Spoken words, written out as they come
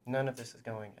None of this is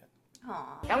going in.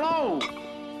 Aw. Hello!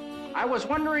 I was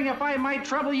wondering if I might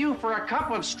trouble you for a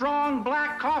cup of strong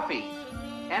black coffee,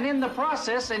 and in the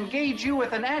process engage you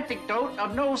with an anecdote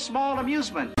of no small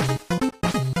amusement.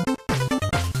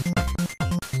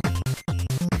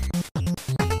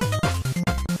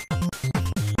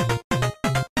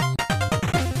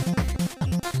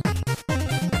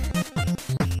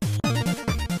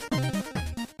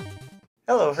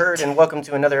 Hello, Herd, and welcome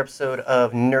to another episode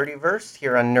of Nerdyverse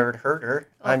here on Nerd Herder.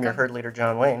 I'm your Welcome. Herd leader,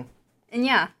 John Wayne. And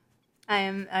yeah,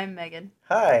 I'm Megan.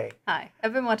 Hi. Hi.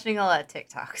 I've been watching a lot of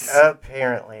TikToks.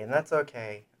 Apparently, and that's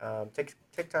okay.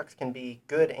 TikToks can be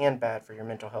good and bad for your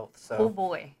mental health, so Oh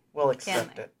boy. we'll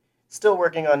accept it. Still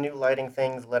working on new lighting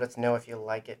things. Let us know if you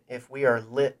like it. If we are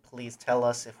lit, please tell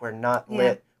us. If we're not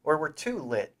lit, or we're too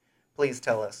lit, please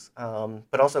tell us.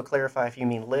 But also clarify if you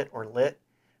mean lit or lit.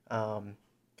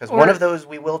 Because one of those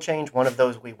we will change, one of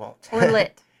those we won't. Or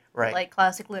lit. Right. Like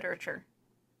classic literature.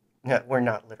 No, we're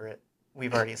not literate.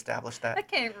 We've already established I that.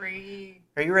 can't read.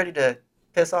 Are you ready to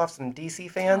piss off some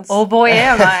DC fans? Oh boy,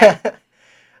 am I. Um,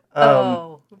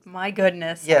 Oh, my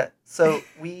goodness. Yeah, so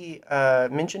we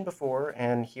mentioned before,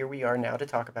 and here we are now to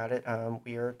talk about it.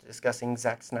 We are discussing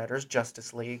Zack Snyder's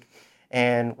Justice League,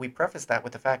 and we preface that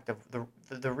with the fact of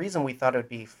the reason we thought it would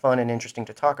be fun and interesting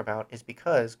to talk about is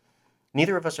because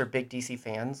neither of us are big DC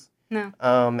fans, No.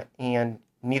 and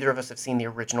neither of us have seen the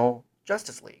original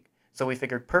Justice League. So we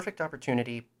figured perfect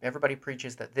opportunity. Everybody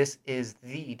preaches that this is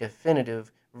the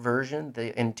definitive version,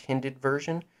 the intended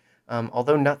version.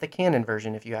 Although not the canon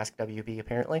version, if you ask WB,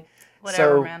 apparently.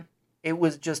 Whatever, So man. it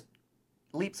was just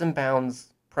leaps and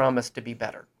bounds promised to be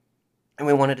better. And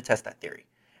we wanted to test that theory.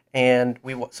 And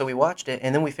we watched it,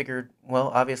 and then we figured, well,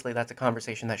 obviously that's a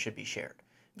conversation that should be shared.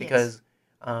 Because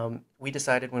we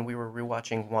decided when we were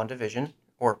rewatching WandaVision,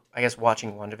 or I guess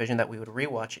watching WandaVision, that we would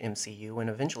rewatch MCU and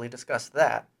eventually discuss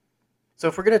that. So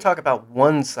if we're going to talk about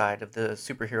one side of the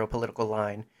superhero political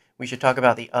line, we should talk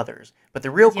about the others. But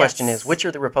the real question is, which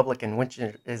are the Republican, which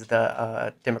is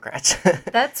the Democrats?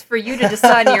 That's for you to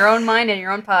decide in your own mind and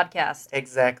your own podcast.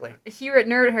 Exactly. Here at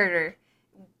Nerd Herder,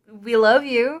 we love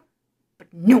you, but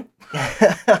no.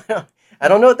 I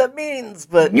don't know what that means,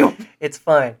 but No. it's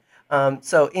fine.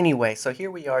 So anyway, so here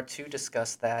we are to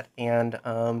discuss that, and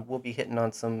we'll be hitting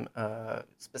on some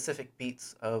specific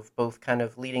beats of both kind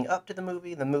of leading up to the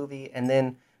movie, and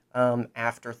then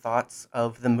afterthoughts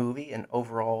of the movie and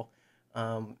overall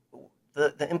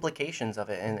the implications of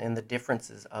it and the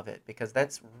differences of it, because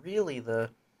that's really the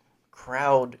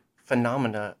crowd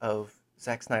phenomena of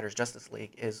Zack Snyder's Justice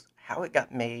League, is how it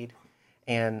got made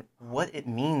and what it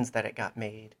means that it got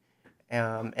made.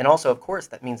 And also, of course,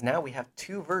 that means now we have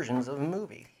two versions of a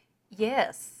movie.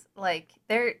 Yes, like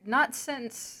they're not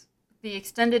since the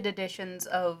extended editions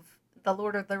of the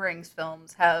Lord of the Rings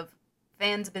films have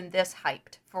fans been this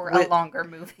hyped for a longer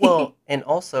movie. Well, and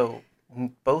also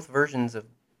both versions of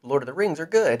Lord of the Rings are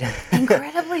good.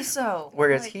 Incredibly so.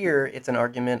 Whereas here, it's an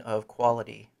argument of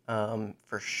quality,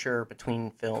 for sure,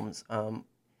 between films.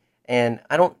 And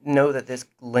I don't know that this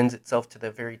lends itself to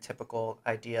the very typical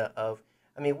idea of,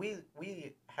 I mean,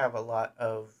 we have a lot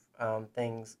of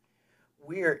things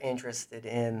we're interested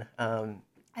in.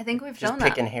 I think we've just shown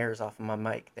picking that. hairs off of my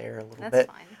mic there a little That's bit.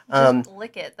 fine. Just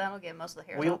lick it. That'll get most of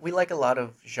the hairs off. We like a lot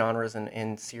of genres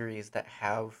and series that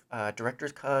have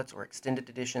director's cuts or extended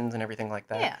editions and everything like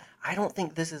that. Yeah. I don't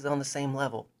think this is on the same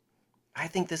level. I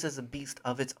think this is a beast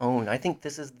of its own. I think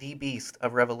this is the beast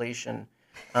of Revelation.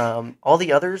 All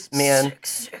the others, man,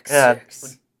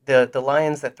 the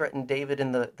lions that threatened David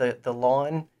in the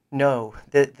lawn, no.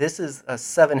 This is a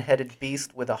seven-headed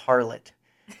beast with a harlot.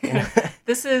 You know?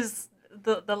 This is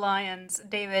the lions,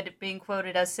 David being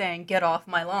quoted as saying, "Get off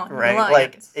my lawn." Right,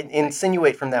 like,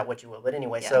 insinuate from that what you will. But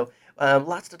anyway, Yeah. so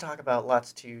lots to talk about,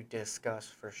 lots to discuss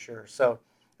for sure. So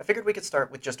I figured we could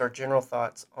start with just our general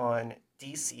thoughts on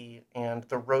DC and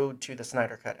the road to the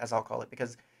Snyder Cut, as I'll call it,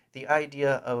 because the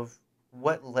idea of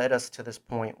what led us to this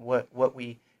point, what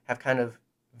we have kind of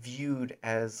viewed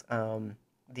as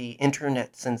the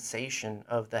internet sensation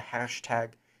of the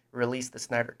hashtag release the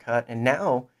Snyder Cut, and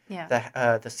now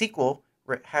the sequel,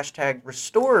 hashtag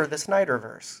restore the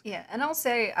Snyderverse. Yeah, and I'll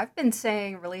say, I've been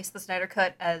saying release the Snyder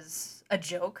Cut as a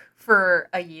joke for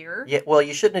a year. Yeah, well,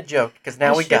 you shouldn't have joked, because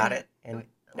now we got it. And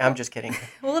I'm just kidding.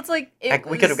 Well, it's like...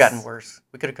 We could have gotten worse.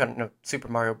 We could have gotten a Super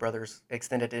Mario Brothers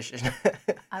extended edition.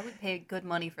 I would pay good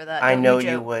money for that. I know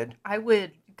you would. I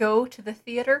would go to the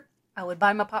theater, I would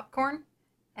buy my popcorn,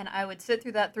 and I would sit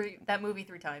through that movie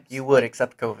 3 times. You would,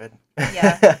 except COVID.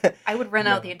 Yeah. I would rent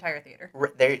out the entire theater.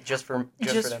 Just for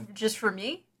them. Just for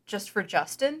me, just for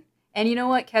Justin. And you know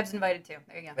what? Kev's invited too.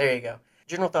 There you go. There you go.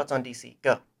 General thoughts on DC.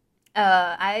 Go.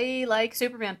 I like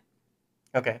Superman.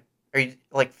 Okay. Are you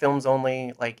like films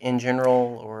only, like in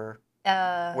general, or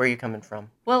Uh, where are you coming from?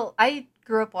 well, I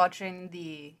grew up watching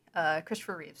the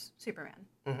Christopher Reeves Superman.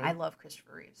 Mm-hmm. I love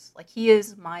Christopher Reeves. Like he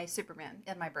is my Superman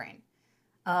in my brain.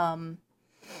 Um,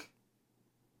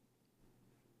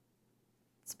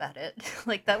 that's about it.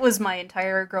 Like that was my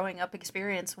entire growing up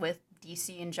experience with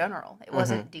DC in general. It Mm-hmm.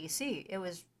 wasn't DC. It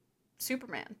was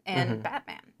Superman and Mm-hmm.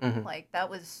 Batman. Mm-hmm. Like that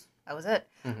was it.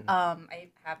 Mm-hmm. I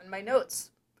have in my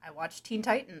notes. I watched Teen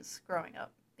Titans growing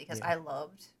up because Yeah. I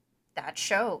loved that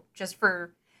show just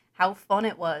for how fun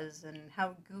it was and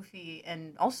how goofy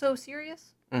and also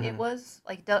serious it Mm-hmm. was.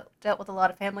 Like dealt with a lot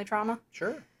of family trauma.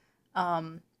 Sure.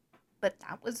 Um, but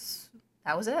that was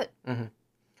it. Mm-hmm.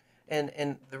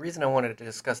 And the reason I wanted to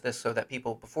discuss this so that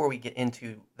people, before we get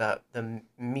into the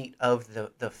meat of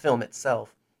the film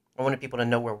itself, I wanted people to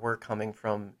know where we're coming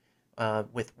from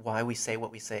with why we say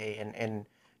what we say, and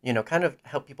kind of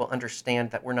help people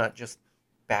understand that we're not just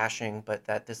bashing, but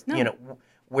that this No.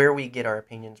 where we get our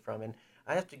opinions from. And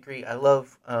I have to agree. I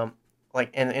love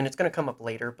and it's going to come up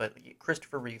later, but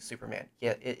Christopher Reeve Superman,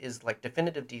 yeah, it is like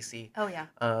definitive DC. Oh yeah.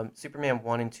 Superman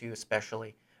 1 and 2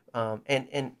 especially.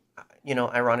 And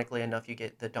ironically enough, you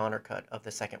get the Donner cut of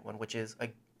the second one, which is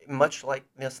much like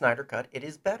the Snyder cut. It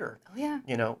is better. Oh yeah.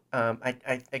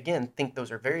 I again think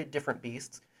those are very different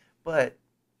beasts, but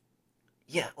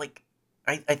yeah, like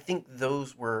I think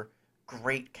those were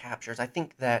great captures. I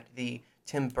think that the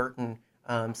Tim Burton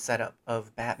setup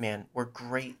of Batman were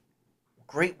great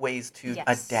ways to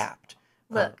Yes. adapt.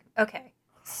 Look, okay.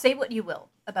 Say what you will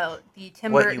about the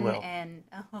Tim What you Burton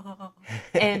will.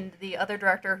 and the other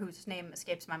director whose name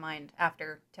escapes my mind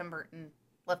after Tim Burton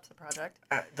left the project.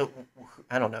 I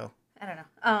don't know. I don't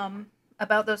know.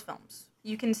 About those films.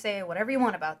 You can say whatever you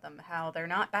want about them, how they're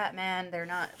not Batman, they're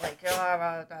not like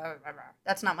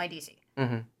that's not my DC.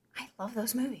 Hmm. I love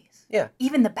those movies. Yeah.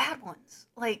 Even the bad ones.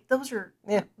 Like those are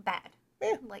Yeah. bad.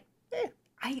 Yeah. Like Yeah.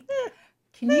 I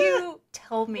can you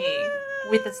tell me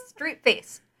with a straight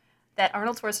face that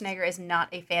Arnold Schwarzenegger is not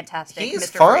a fantastic He's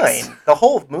Mr. fine. Freeze? The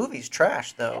whole movie's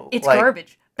trash, though. It's Like,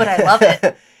 garbage, but I love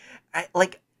it.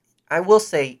 I will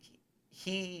say,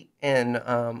 he and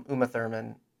Uma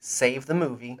Thurman save the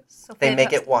movie. So They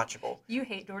make it fantastic. watchable, You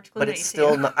hate George Clooney, but it's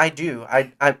still too. not. I do.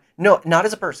 No, not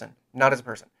as a person. Not as a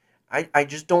person. I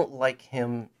just don't like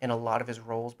him in a lot of his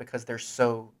roles because they're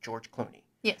so George Clooney.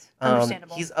 Yes,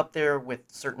 understandable. He's up there with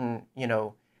certain, I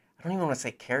don't even want to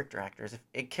say character actors.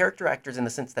 Character actors in the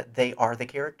sense that they are the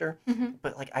character, Mhm.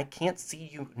 but like I can't see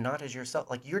you not as yourself.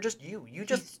 Like you're just you. You He's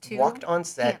just too walked on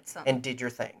set handsome. and did your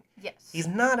thing. Yes. He's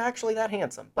not actually that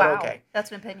handsome, but wow. okay.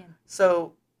 That's an opinion.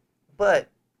 So, but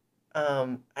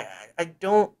I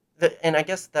don't, and I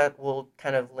guess that will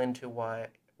kind of lend to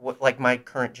like my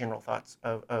current general thoughts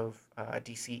of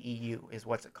DCEU is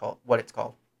what it's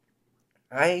called.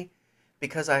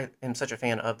 Because I am such a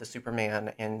fan of the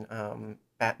Superman and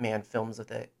Batman films of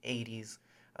the 80s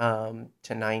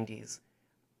to 90s,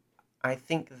 I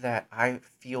think that I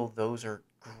feel those are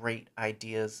great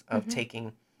ideas of Mhm.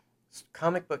 taking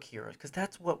comic book heroes, because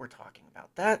that's what we're talking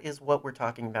about. That is what we're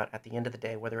talking about at the end of the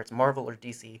day, whether it's Marvel or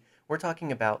DC. We're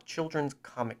talking about children's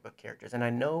comic book characters. And I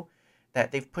know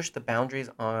that they've pushed the boundaries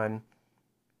on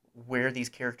where these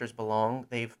characters belong.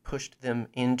 They've pushed them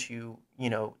into,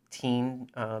 teen.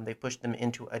 They've pushed them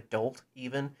into adult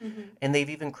even. Mm-hmm. And they've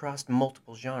even crossed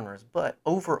multiple genres. But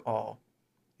overall,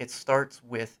 it starts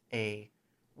with a,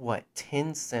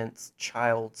 10 cents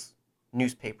child's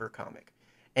newspaper comic.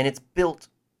 And it's built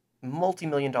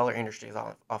multi-million-dollar industries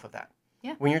off of that.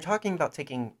 Yeah. When you're talking about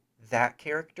taking that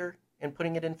character and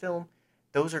putting it in film,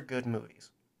 those are good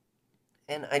movies.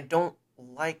 And I don't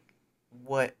like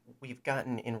what we've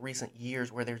gotten in recent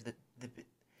years where there's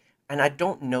and I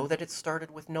don't know that it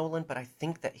started with Nolan, but I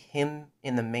think that him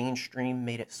in the mainstream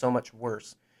made it so much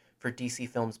worse for DC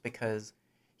films because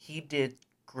he did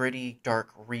gritty,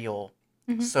 dark, real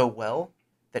Mhm. so well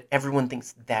that everyone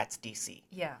thinks that's DC.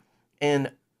 Yeah.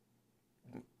 And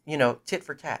tit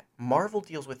for tat, Marvel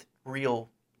deals with real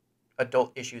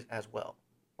adult issues as well.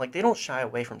 Like they don't shy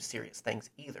away from serious things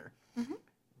either. Mhm.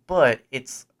 But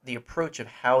it's the approach of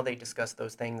how they discuss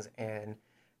those things and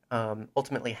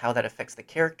ultimately how that affects the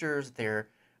characters, their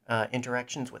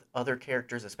interactions with other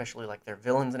characters, especially like their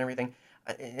villains and everything.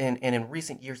 And in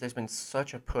recent years, there's been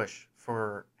such a push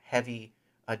for heavy,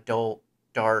 adult,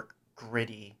 dark,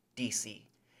 gritty DC.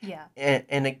 Yeah.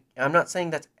 And I'm not saying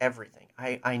that's everything.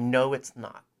 I know it's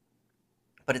not,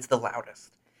 but it's the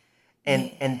loudest.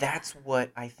 And Yeah. that's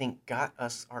what I think got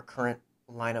us our current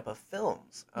lineup of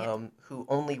films, Yeah. who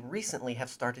only recently have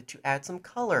started to add some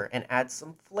color and add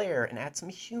some flair and add some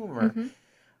humor. Mhm.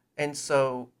 And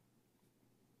so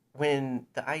when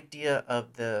the idea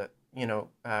of the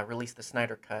release the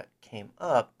Snyder Cut came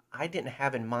up, I didn't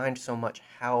have in mind so much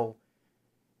how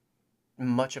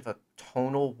much of a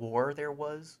tonal war there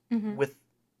was Hmm. with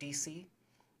DC,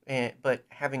 but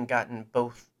having gotten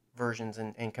both versions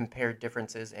and compared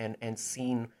differences and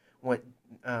seen what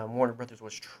Warner Brothers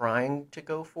was trying to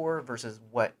go for versus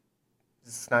what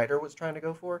Snyder was trying to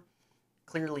go for,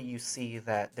 clearly you see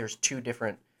that there's two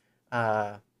different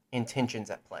uh, intentions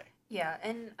at play. Yeah,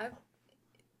 and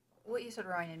what you said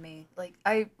reminded me. Like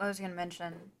I was gonna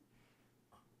mention,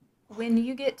 when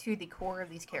you get to the core of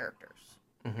these characters,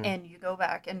 Hmm. and you go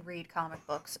back and read comic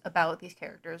books about these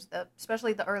characters,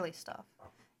 especially the early stuff,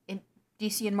 in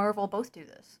DC and Marvel both do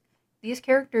this. These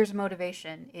characters'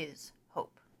 motivation is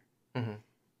hope, Hmm.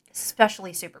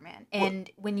 especially Superman. Well, And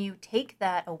when you take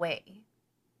that away,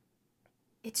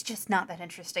 it's just not that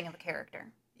interesting of a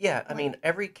character. yeah, I Like, mean,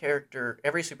 every character,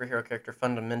 every superhero character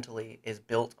fundamentally is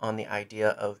built on the idea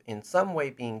of in some way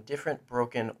being different,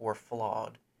 broken, or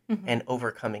flawed mhm. and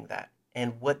overcoming that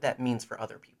and what that means for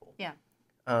other people. Yeah.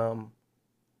 Um,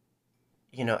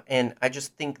 and I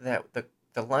just think that the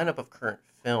lineup of current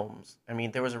films, I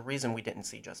mean, there was a reason we didn't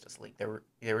see Justice League.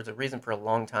 There was a reason for a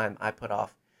long time I put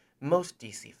off most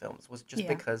DC films was just Yeah.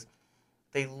 because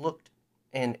they looked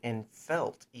and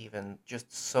felt even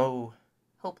just so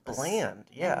Hopeless. bland.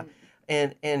 Yeah.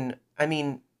 And And I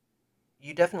mean,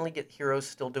 you definitely get heroes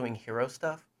still doing hero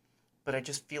stuff, but I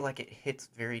just feel like it hits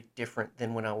very different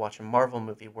than when I watch a Marvel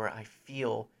movie where I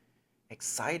feel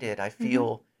excited. I mhm.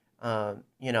 feel,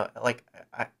 like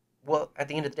well, at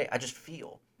the end of the day, I just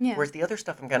feel. Yeah. Whereas the other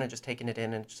stuff, I'm kind of just taking it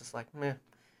in and it's just like, meh,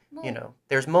 Well,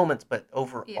 there's moments, but yeah.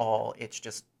 overall, it's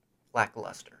just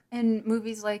lackluster. And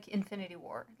movies like Infinity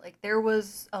War, like there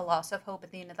was a loss of hope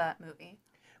at the end of that movie,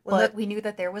 Well, but we knew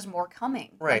that there was more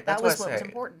coming. right, Like that's that why I was what was say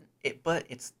important. but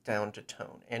it's down to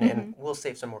tone, and Hmm. we'll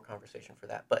save some more conversation for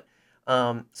that. But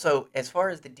so as far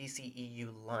as the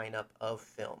DCEU lineup of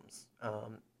films,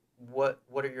 what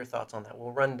are your thoughts on that?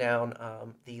 We'll run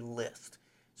down the list.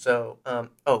 So,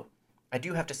 I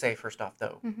do have to say first off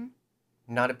though, Hmm.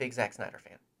 not a big Zack Snyder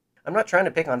fan. I'm not trying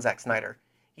to pick on Zack Snyder.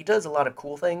 He does a lot of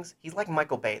cool things. He's like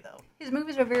Michael Bay though. His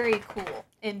movies are very cool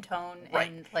in tone Right.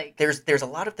 and like There's a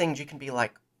lot of things you can be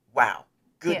like, wow,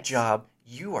 good yes. job,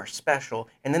 you are special.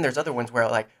 And then there's other ones where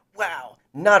like, wow,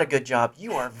 not a good job,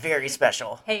 you are very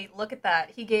special. Hey, look at that!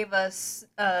 He gave us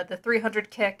the 300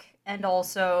 kick and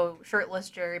also shirtless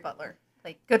Jerry Butler.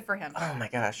 Like, good for him. Oh my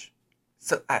gosh.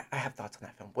 So I have thoughts on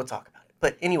that film. We'll talk about it.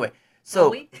 But anyway, Will so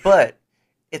we? but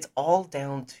it's all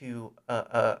down to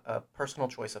a personal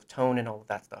choice of tone and all of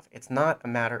that stuff. It's not a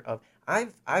matter of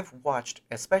I've watched,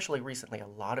 especially recently, a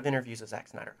lot of interviews of Zack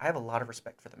Snyder. I have a lot of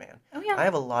respect for the man. Oh yeah. I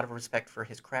have a lot of respect for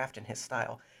his craft and his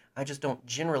style. I just don't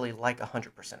generally like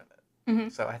 100% of it. Hmm.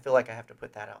 So I feel like I have to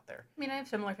put that out there. I mean, I have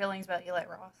similar feelings about Eli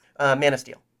Roth. Man of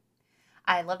Steel,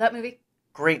 I love that movie.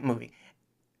 great movie.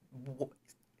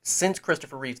 Since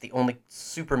Christopher Reeve's the only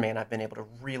Superman I've been able to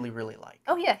really, really like.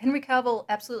 Oh yeah, Henry Cavill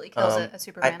absolutely kills a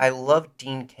Superman. I love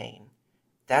Dean Cain.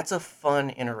 That's a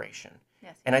fun iteration.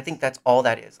 Yes, And I think that's all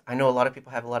that is. I know a lot of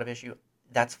people have a lot of issue.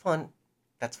 That's fun.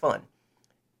 That's fun.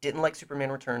 Didn't like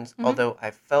Superman Returns, Mhm. although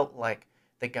I felt like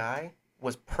the guy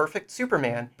was perfect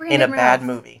Superman in a Brandon bad Routh.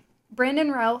 movie. Brandon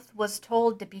Routh was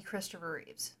told to be Christopher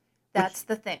Reeves. That's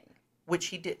the thing. Which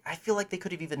he did. I feel like they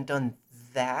could have even done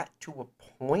that to a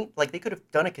point. Like they could have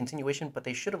done a continuation, but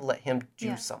they should have let him do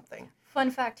Yeah. something.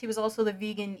 Fun fact: he was also the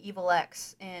vegan Evil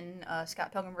X in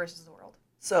Scott Pilgrim vs. the World.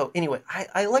 So anyway,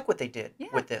 I like what they did Yeah.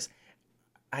 with this.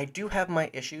 I do have my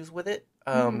issues with it.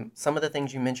 Mhm. Some of the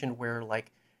things you mentioned where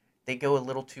like they go a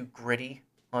little too gritty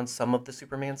on some of the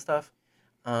Superman stuff.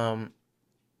 Um,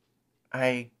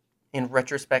 I, in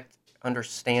retrospect,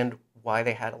 understand why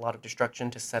they had a lot of destruction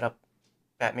to set up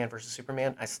Batman versus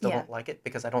Superman. I still Yeah. don't like it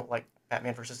because I don't like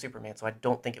Batman versus Superman, so I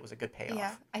don't think it was a good payoff.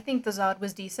 Yeah, I think the Zod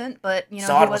was decent, but you know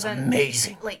Zod he was wasn't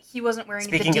amazing, like he wasn't wearing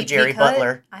Speaking the of deep Jerry V-cut.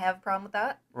 Butler. I have a problem with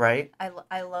that. right?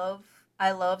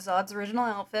 I love Zod's original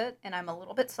outfit, and I'm a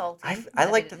little bit salty. I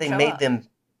that liked it that didn't they show made up. them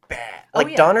bad. Oh, Like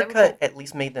yeah, Donner they were Cut cool. at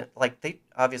least made them like they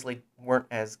obviously weren't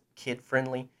as kid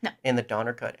friendly No. in the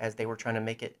Donner Cut as they were trying to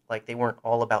make it like they weren't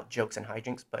all about jokes and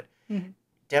hijinks, but Mhm.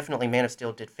 definitely Man of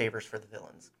Steel did favors for the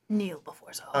villains. Kneel before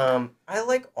Zod. I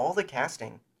like all the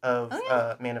casting of Oh,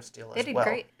 yeah. Man of Steel They as did well.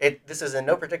 great. This is in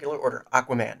no particular order.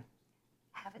 Aquaman.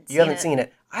 haven't You seen haven't it. seen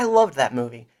it. I loved that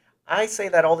movie. I say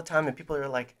that all the time, and people are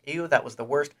like, "Ew, that was the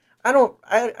worst." I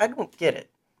don't get it.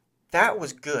 That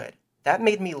was good. That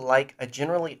made me like a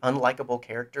generally unlikable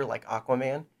character like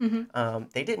Aquaman.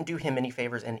 Mhm. They didn't do him any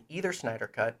favors in either Snyder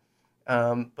cut,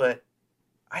 but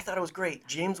I thought it was great.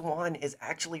 James Wan is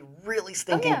actually really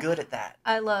stinking yeah. good at that.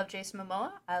 I love Jason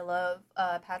Momoa. I love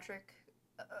Patrick.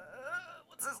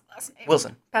 What's his last name?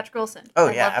 Wilson. Patrick Wilson. Oh,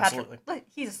 I yeah, love absolutely. Patrick.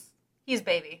 He's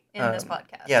baby in this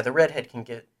podcast. Yeah, the redhead can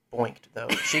get boinked though.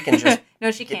 She can just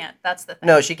no, she get- can't. That's the thing.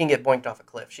 no, she can get boinked off a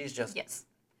cliff. She's just Yes.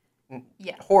 n-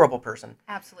 Yeah. horrible person.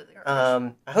 Absolutely.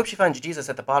 Harsh. I hope she finds Jesus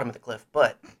at the bottom of the cliff,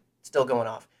 but still going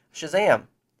off. Shazam.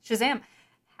 Shazam.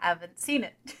 Haven't seen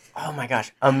it. Oh my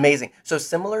gosh, amazing. So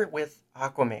similar with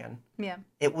Aquaman, Yeah.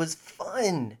 it was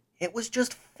fun. It was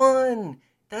just fun.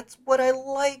 That's what I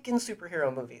like in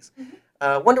superhero movies.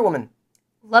 Wonder Woman,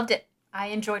 Loved it. I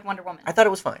enjoyed Wonder Woman. I thought it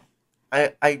was fine.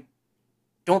 I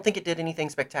don't think it did anything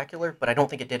spectacular, but I don't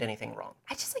think it did anything wrong.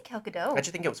 I just like Gal Gadot. I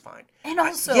just think it was fine. And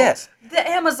also, yes. the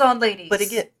Amazon ladies. But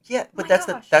again, yeah, but my that's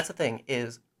gosh. the thing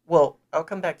is, well, I'll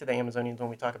come back to the Amazonians when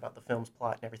we talk about the film's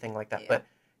plot and everything like that. Yeah. But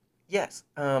yes,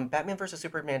 Batman versus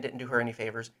Superman didn't do her any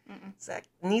favors. Mm-mm.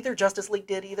 Neither Justice League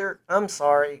did either. I'm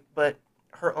sorry, but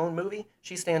her own movie,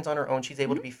 she stands on her own. She's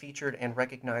able to be featured and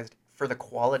recognized for the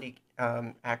quality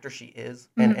actor she is,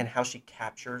 and how she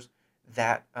captures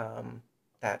that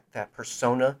that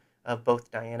persona of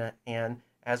both Diana and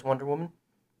as Wonder Woman.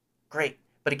 Great,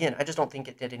 but again, I just don't think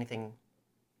it did anything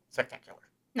spectacular.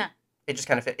 No. It just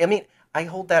kind of fit. I mean, I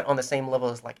hold that on the same level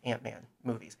as like Ant-Man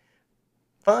movies.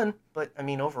 Fun, but I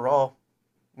mean overall,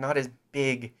 not as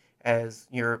big as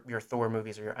your Thor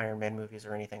movies or your Iron Man movies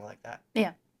or anything like that.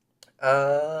 Yeah.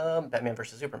 Batman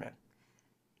versus Superman.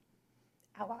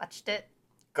 I watched it.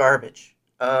 Garbage.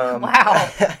 Wow.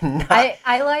 not-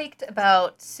 I liked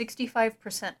about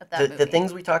 65% of that movie. the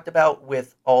things we talked about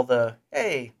with all the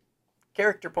hey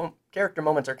character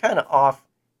moments are kind of off.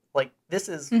 Like this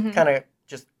is Mhm. kind of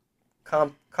just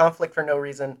conflict for no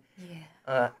reason.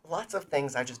 Yeah. Lots of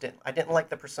things I just didn't. I didn't like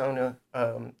the persona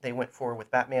they went for with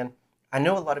Batman. I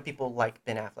know a lot of people like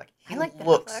Ben Affleck. He I like Ben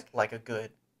looks Affleck. like a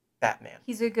good Batman.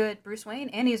 He's a good Bruce Wayne,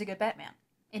 and he's a good Batman,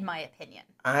 in my opinion.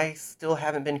 I still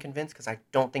haven't been convinced because I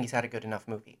don't think he's had a good enough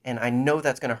movie. And I know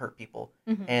that's going to hurt people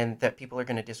Mhm. and that people are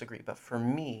going to disagree. But for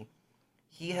me,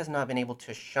 he has not been able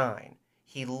to shine.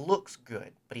 He looks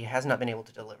good, but he has not been able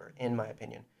to deliver, in my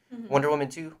opinion. Mhm. Wonder Woman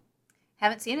 2,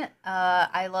 Haven't seen it.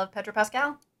 I love Pedro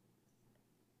Pascal.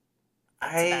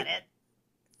 That's about I it.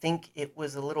 think it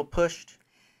was a little pushed.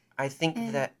 I think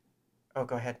And- that... Oh,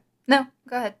 go ahead. No,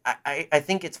 go ahead. I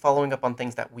think it's following up on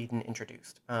things that Whedon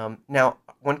introduced. Now,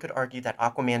 one could argue that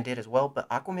Aquaman did as well, but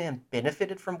Aquaman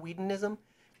benefited from Whedonism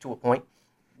to a point,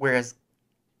 whereas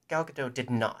Gal Gadot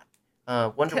did not.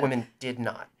 Wonder Woman did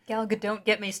not. Gal Gadot, don't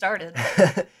get me started.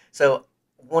 So,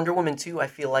 Wonder Woman 2, I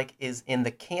feel like, is in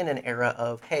the canon era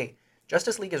of, hey,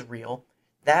 Justice League is real.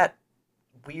 That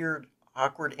weird,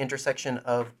 awkward intersection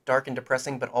of dark and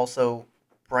depressing, but also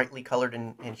brightly colored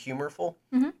and humorful.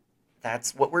 Mhm.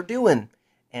 That's what we're doing.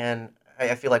 And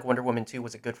I feel like Wonder Woman 2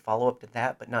 was a good follow-up to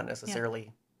that, but not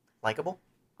necessarily likable.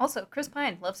 Also, Chris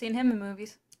Pine. Love seeing him in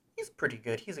movies. He's pretty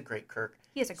good. He's a great Kirk.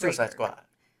 He is a great Suicide Kirk. Squad.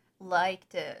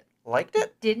 Liked it. Liked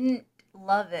it? Didn't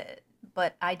love it,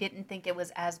 but I didn't think it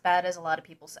was as bad as a lot of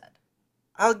people said.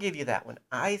 I'll give you that one.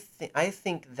 I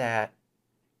think that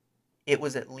it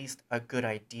was at least a good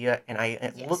idea, and I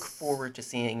look Yes. forward to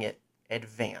seeing it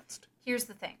advanced. Here's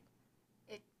the thing.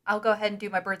 I'll go ahead and do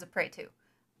my Birds of Prey too.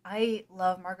 I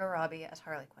love Margot Robbie as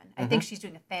Harley Quinn. I think she's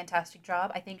doing a fantastic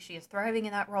job. I think she is thriving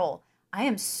in that role. I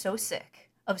am so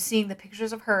sick of seeing the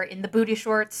pictures of her in the booty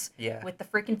shorts Yeah. with the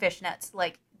freaking fishnets.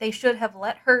 Like, they should have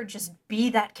let her just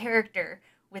be that character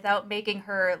without making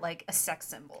her like a sex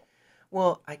symbol.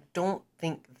 Well, I don't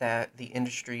think that the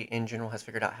industry in general has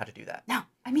figured out how to do that. No,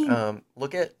 I mean,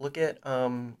 Look at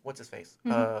what's his face?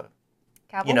 Cavill.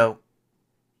 You know,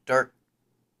 dark,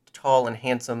 tall, and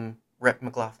handsome Rep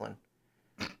McLaughlin,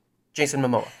 Jason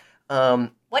Momoa.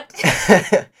 What?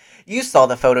 You saw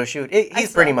the photo shoot. I He's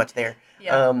saw pretty it. much there.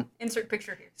 Yeah. Insert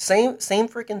picture here. Same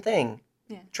freaking thing.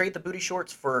 Yeah. Trade the booty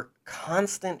shorts for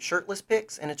constant shirtless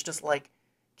pics, and it's just like,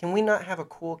 can we not have a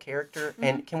cool character,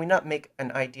 and can we not make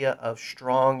an idea of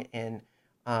strong and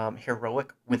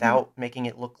heroic without making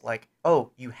it look like,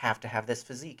 oh, you have to have this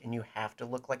physique and you have to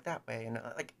look like that way, and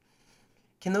like,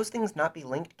 can those things not be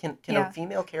linked? Can Yeah. a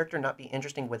female character not be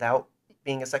interesting without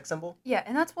being a sex symbol? Yeah,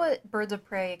 and that's what Birds of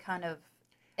Prey kind of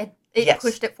it Yes.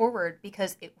 pushed it forward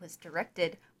because it was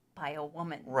directed by a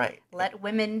woman. Right. Let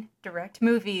women direct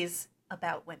movies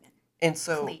about women. And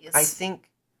so Please. I think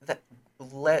that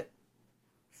let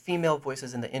female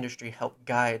voices in the industry help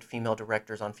guide female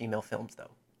directors on female films,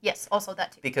 though. Yes, also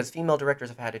that too. Because female directors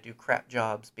have had to do crap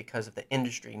jobs because of the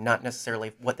industry, not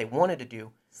necessarily what they wanted to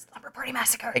do. Slumber Party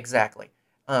Massacre. Exactly.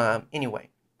 Anyway,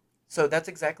 so that's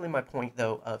exactly my point,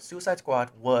 though, of Suicide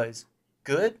Squad was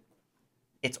good,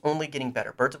 it's only getting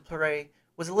better. Birds of Prey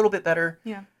was a little bit better.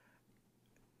 Yeah.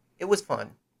 It was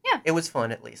fun. Yeah. It was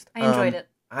fun, at least. I enjoyed it.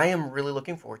 I am really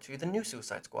looking forward to the new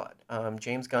Suicide Squad.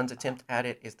 James Gunn's attempt at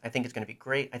it is, I think it's going to be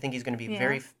great. I think he's going to be Yeah.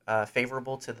 very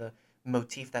favorable to the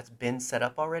motif that's been set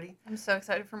up already. I'm so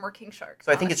excited for more King Shark.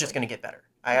 So I think it's just going to get better.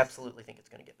 I absolutely think it's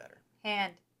going to get better.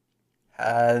 Hand.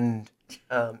 And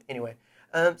anyway,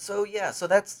 so yeah, so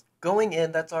that's going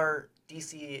in. That's our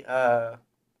DC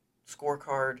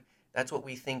scorecard. That's what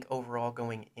we think overall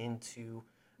going into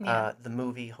Yeah. the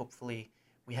movie. Hopefully,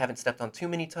 we haven't stepped on too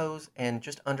many toes, and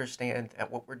just understand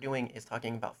that what we're doing is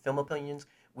talking about film opinions.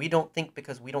 We don't think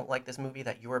because we don't like this movie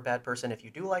that you're a bad person if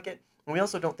you do like it. And we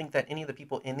also don't think that any of the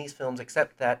people in these films,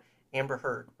 except that Amber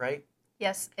Heard, right?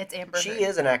 Yes, it's Amber She Heard.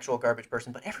 is an actual garbage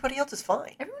person, but everybody else is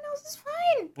fine. Everyone else is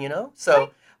fine. You know,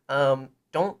 so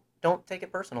don't take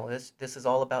it personal. This is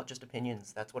all about just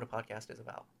opinions. That's what a podcast is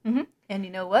about. And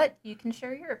you know what? You can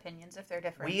share your opinions if they're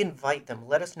different. We invite them.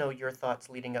 Let us know your thoughts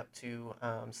leading up to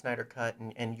Snyder Cut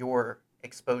and your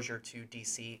exposure to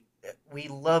DC. We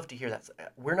love to hear that.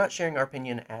 We're not sharing our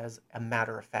opinion as a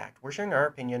matter of fact. We're sharing our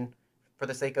opinion for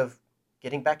the sake of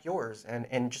getting back yours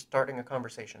and just starting a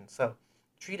conversation. So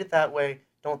treat it that way.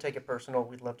 Don't take it personal.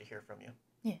 We'd love to hear from you.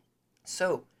 Yeah.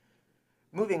 So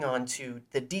moving on to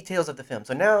the details of the film.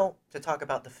 So now to talk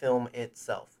about the film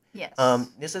itself. Yes.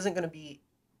 This isn't going to be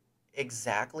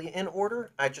exactly in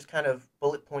order. I just kind of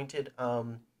bullet pointed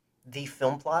the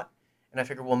film plot, and I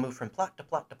figure we'll move from plot to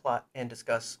plot to plot and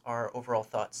discuss our overall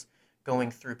thoughts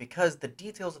going through, because the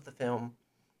details of the film,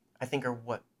 I think, are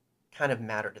what kind of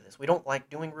matter to this. We don't like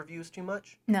doing reviews too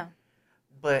much, No.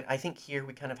 but I think here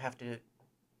we kind of have to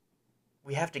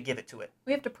give it to it.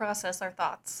 We have to process our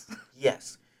thoughts.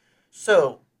 Yes.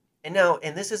 So, and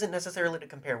this isn't necessarily to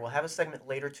compare. We'll have a segment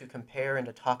later to compare and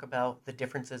to talk about the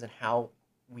differences and how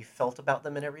we felt about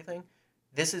them and everything.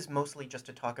 This is mostly just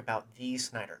to talk about the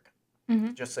Snyder Cut,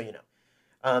 Mhm. just so you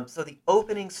know. So the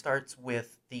opening starts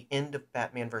with the end of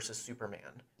Batman versus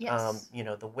Superman. Yes.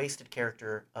 The wasted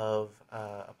character of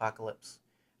Apocalypse,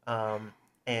 and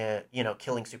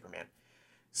killing Superman.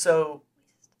 So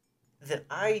the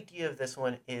idea of this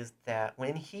one is that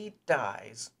when he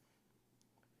dies,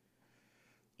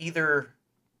 either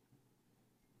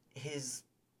his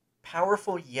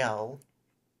powerful yell,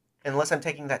 unless I'm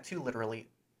taking that too literally,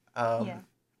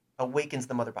 awakens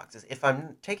the mother boxes. If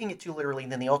I'm taking it too literally,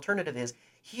 then the alternative is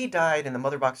he died and the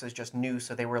mother boxes just knew,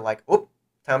 so they were like, "Oop,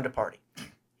 time to party."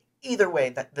 Either way,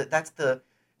 that's the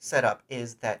setup,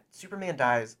 is that Superman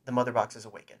dies, the mother boxes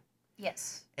awaken.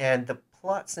 Yes. And the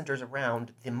plot centers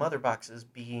around the mother boxes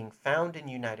being found and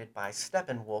united by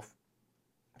Steppenwolf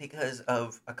because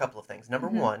of a couple of things. Number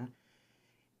Mhm. one,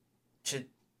 to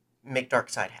make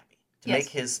Darkseid happy, to Yes. make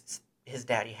his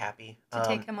daddy happy. To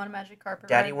take him on a magic carpet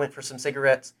Daddy ride. went for some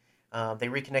cigarettes. They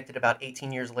reconnected about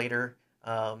 18 years later.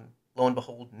 Lo and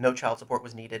behold, no child support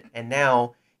was needed. And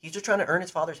now he's just trying to earn his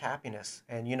father's happiness.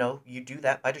 And, you do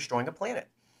that by destroying a planet.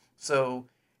 So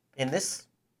in this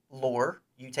lore,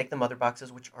 you take the mother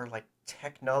boxes, which are like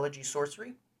technology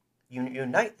sorcery. You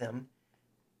unite them,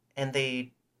 and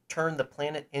they turn the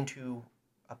planet into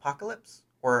Apocalypse,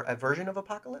 or a version of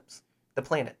Apocalypse. The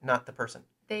planet, not the person.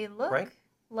 They look Right?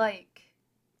 like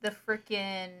the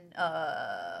freaking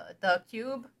the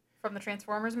cube from the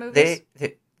Transformers movies. There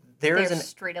They're is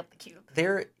straight up the cube.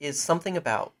 there is something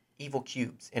about evil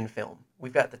cubes in film.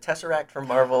 We've got the Tesseract from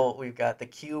Marvel. We've got the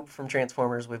cube from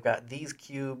Transformers. We've got these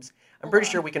cubes. I'm pretty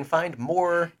sure we can find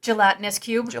more Gelatinous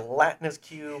cube. gelatinous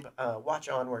cube. Watch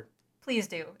onward. Please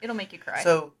do. It'll make you cry.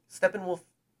 So Steppenwolf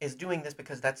is doing this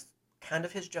because that's kind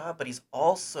of his job, but he's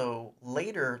also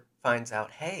later finds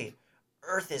out, hey,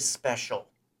 Earth is special.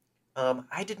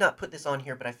 I did not put this on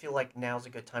here, but I feel like now's a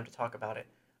good time to talk about it,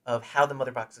 of how the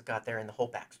mother boxes got there and the whole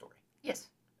backstory. yes.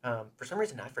 For some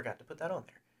reason, I forgot to put that on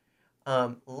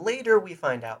there. Later, we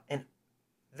find out, and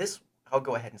this, I'll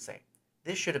go ahead and say,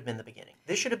 this should have been the beginning.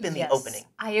 This should have been Yes, the opening.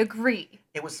 I agree.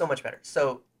 It was so much better.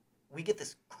 So we get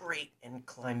this great and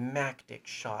climactic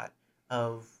shot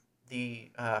of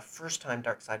the first time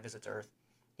Darkseid visits Earth.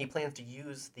 He plans to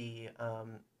use the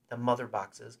mother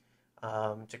boxes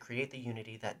to create the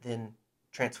unity that then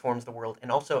transforms the world, and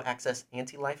also access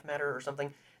anti-life matter or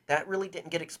something. That really didn't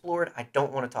get explored. I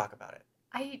don't want to talk about it.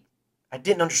 I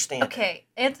didn't understand it. Okay,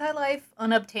 anti-life,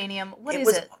 unobtainium. What is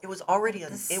was, it? It was already The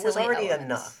it was silly already elements.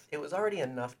 enough. It was already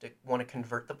enough to want to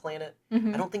convert the planet.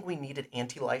 Mhm. I don't think we needed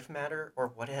anti-life matter or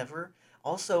whatever.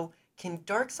 Also, can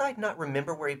Darkseid not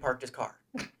remember where he parked his car?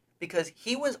 Because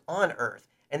he was on Earth,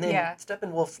 and then Yeah.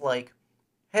 Steppenwolf's like,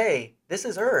 "Hey, this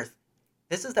is Earth.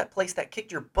 This is that place that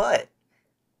kicked your butt."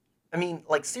 I mean,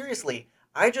 like, seriously,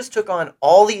 I just took on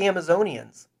all the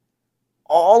Amazonians.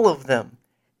 all of them.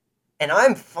 And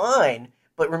I'm fine.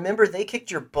 But remember, they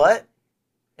kicked your butt?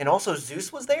 And also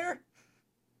Zeus was there?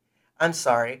 I'm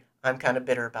sorry. I'm kind of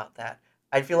bitter about that.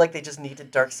 I feel like they just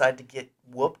needed Darkseid to get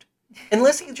whooped.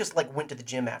 Unless he just, like, went to the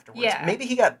gym afterwards. Yeah. Maybe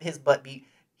he got his butt beat.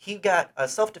 He got a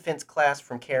self-defense class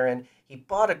from Karen. He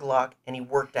bought a Glock, and he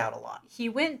worked out a lot. He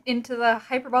went into the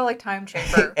hyperbolic time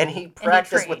chamber. And he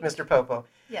practiced with trained. Mr. Popo.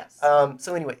 Yes.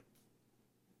 So anyway,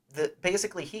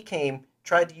 basically he came,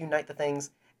 tried to unite the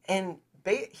things, and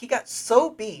he got so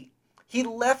beat, he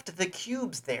left the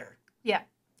cubes there. Yeah.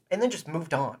 And then just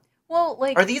moved on. Well,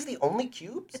 like... Are these the only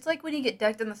cubes? It's like when you get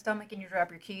decked in the stomach and you drop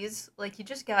your keys. Like, you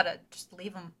just gotta just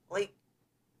leave them. Like,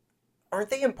 aren't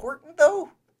they important, though?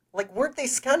 Like, weren't they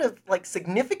kind of, like,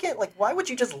 significant? Like, why would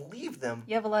you just leave them?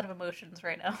 You have a lot of emotions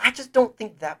right now. I just don't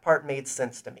think that part made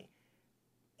sense to me.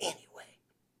 Anyway.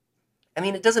 I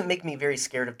mean, it doesn't make me very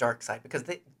scared of Darkseid, because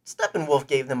Steppenwolf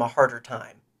gave them a harder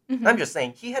time. Mhm. I'm just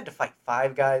saying, he had to fight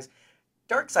 5 guys.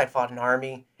 Darkseid fought an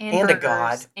army and a burgers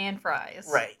god. and fries.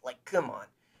 Right, like, come on.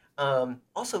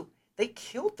 Also, they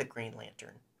killed the Green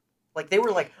Lantern. Like, they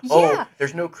were like, oh, Yeah.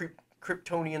 there's no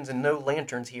Kryptonians and no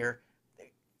lanterns here.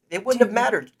 It wouldn't have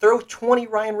mattered. Throw 20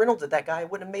 Ryan Reynolds at that guy, it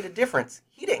wouldn't have made a difference.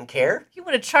 He didn't care. He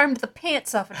would have charmed the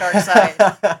pants off of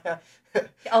Darkseid.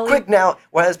 Quick now,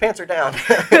 while his pants are down.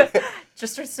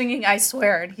 Just start singing I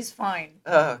Swear and he's fine.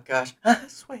 Oh, gosh. I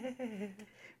swear.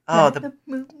 Oh, the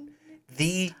moon.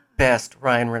 the best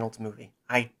Ryan Reynolds movie.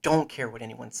 I don't care what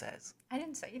anyone says. I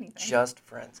didn't say anything. Just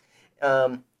friends.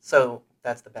 So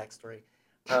that's the backstory.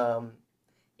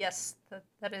 Yes,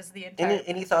 that is the entire...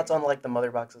 Any thoughts on, like, the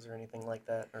mother boxes or anything like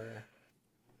that? Or,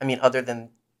 I mean, other than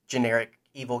generic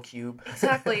evil cube.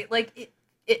 Exactly. Like,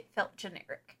 it felt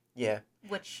generic. Yeah.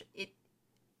 Which,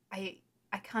 I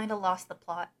kind of lost the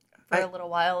plot for a little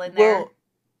while in there. Well,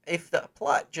 if the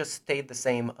plot just stayed the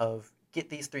same of get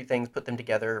these 3 things, put them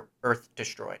together, Earth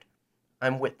destroyed,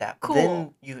 I'm with that. But Cool.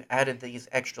 then you added these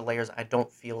extra layers I don't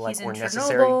feel like He's were in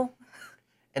necessary. Chernobyl.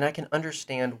 And I can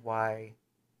understand why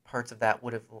parts of that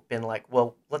would have been like,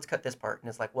 well, let's cut this part. And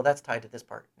it's like, well, that's tied to this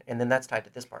part. And then that's tied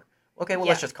to this part. Okay, well,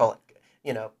 let's Yeah. just call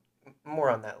it, more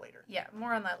on that later. Yeah,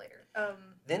 more on that later.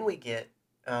 Then we get,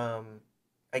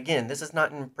 again, this is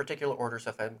not in particular order,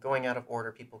 so if I'm going out of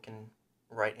order, people can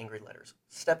write angry letters.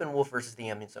 Steppenwolf versus the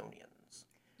Amazonians.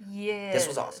 Yes. This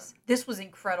was awesome. This was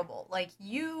incredible. Like,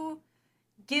 you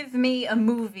give me a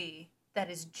movie that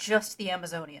is just the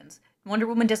Amazonians. Wonder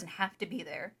Woman doesn't have to be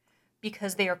there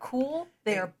because they are cool,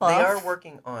 they are buff. They are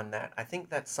working on that. I think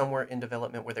that's somewhere in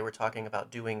development where they were talking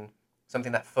about doing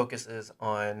something that focuses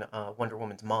on Wonder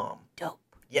Woman's mom. Dope.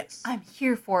 Yes. I'm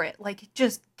here for it. Like,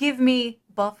 just give me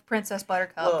buff Princess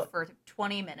Buttercup for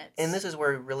 20 minutes. And this is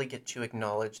where we really get to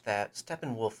acknowledge that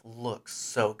Steppenwolf looks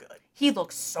so good. He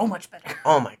looks so much better.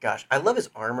 Oh my gosh. I love his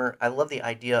armor. I love the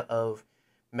idea of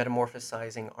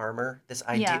metamorphosizing armor. This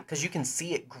idea, because you can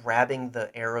see it grabbing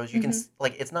the arrows. You can,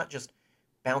 like, it's not just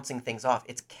bouncing things off,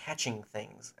 it's catching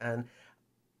things. And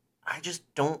I just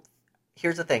don't,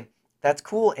 here's the thing. That's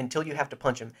cool until you have to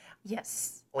punch him.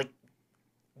 Yes. Like,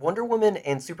 Wonder Woman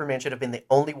and Superman should have been the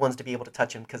only ones to be able to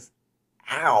touch him, because,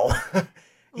 ow.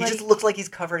 He just looks like he's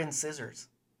covered in scissors.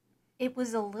 It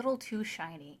was a little too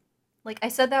shiny. Like, I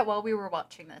said that while we were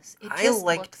watching this. I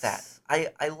liked that.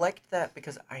 I liked that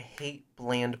because I hate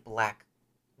bland black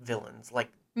villains.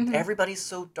 Like, everybody's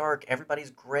so dark.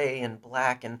 Everybody's gray and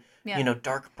black and,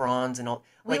 dark bronze and all.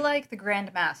 We like the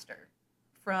Grand Master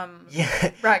from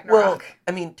Ragnarok. Well,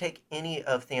 I mean, take any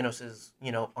of Thanos'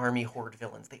 army horde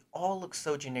villains. They all look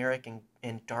so generic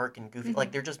and dark and goofy.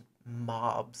 Like, they're just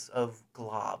mobs of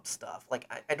glob stuff.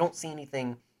 Like, I don't see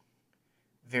anything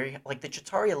very... Like, the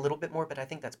Chitauri a little bit more, but I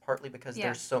think that's partly because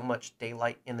there's so much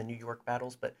daylight in the New York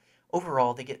battles. But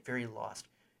overall, they get very lost.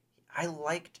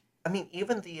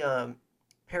 Even the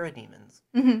parademons,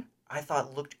 I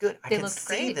thought looked good. I could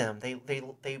see them.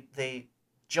 They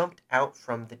jumped out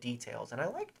from the details, and I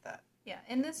liked that. Yeah,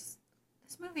 and this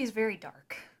movie is very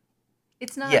dark.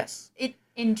 It's not... Yes.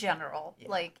 In general. Yeah.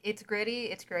 Like, it's gritty,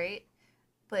 it's great,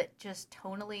 but just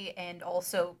tonally and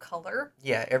also color.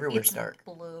 Yeah, everywhere's dark.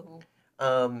 Blue.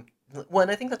 Well,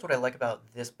 and I think that's what I like about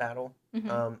this battle.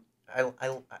 There's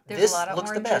this a lot of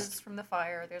looks oranges the best from the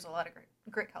fire. There's a lot of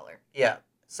great color. Yeah.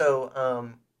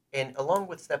 So, and along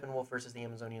with Steppenwolf versus the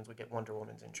Amazonians, we get Wonder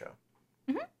Woman's intro.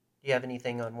 Do you have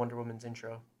anything on Wonder Woman's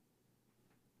intro?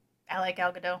 I like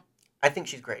Gal Gadot. I think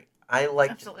she's great. I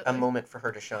liked a moment for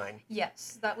her to shine.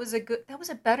 Yes, that was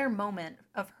a better moment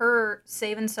of her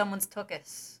saving someone's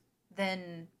tuchus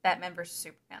than Batman versus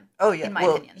Superman. Oh yeah, in my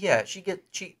opinion. Yeah,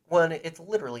 it's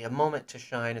literally a moment to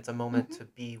shine. It's a moment to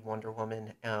be Wonder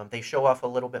Woman. They show off a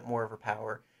little bit more of her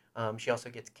power. She also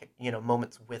gets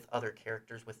moments with other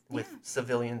characters, with Yeah.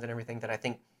 civilians and everything that I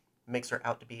think makes her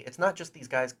out to be. It's not just these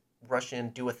guys rush in,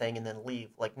 do a thing, and then leave.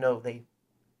 Like no,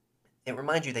 it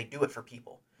reminds you they do it for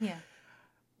people. Yeah.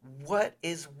 What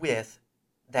is with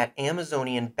that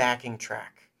Amazonian backing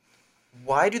track?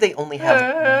 Why do they only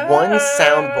have one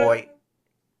soundboy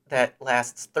that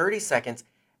lasts 30 seconds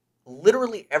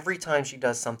literally every time she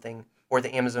does something, or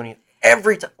the Amazonian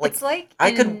every time? Like It's like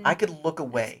I could look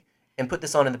away and put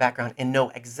this on in the background and know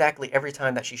exactly every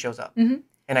time that she shows up. Mhm.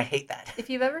 And I hate that. If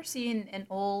you've ever seen an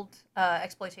old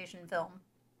exploitation film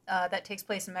that takes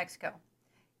place in Mexico,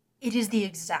 it is the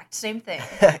exact same thing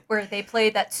where they play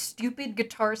that stupid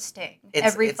guitar sting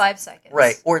every 5 seconds.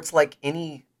 Right. Or it's like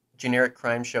any generic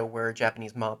crime show where a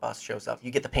Japanese mob boss shows up. You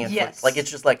get the pan flute. Yes. Like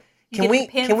it's just like You can get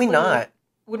the pan we flute. not?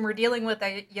 When we're dealing with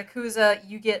a Yakuza,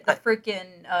 you get the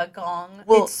freaking gong.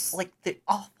 Well, it's like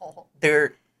awful.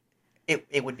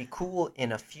 It would be cool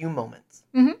in a few moments.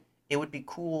 Mhm. It would be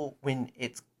cool when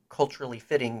it's culturally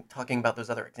fitting, talking about those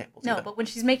other examples. No, even. but when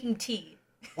she's making tea.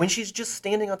 When she's just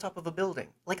standing on top of a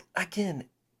building, like again,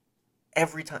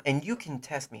 every time, and you can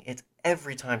test me, it's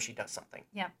every time she does something.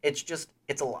 Yeah.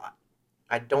 It's a lot.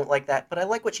 I don't like that, but I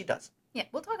like what she does. Yeah,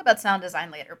 we'll talk about sound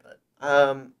design later, but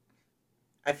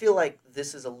I feel like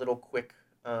this is a little quick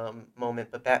moment,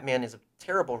 but Batman is a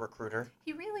terrible recruiter.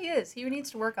 he really is. He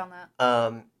needs to work on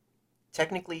that.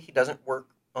 Technically, he doesn't work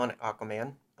on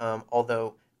Aquaman,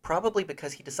 although probably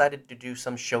because he decided to do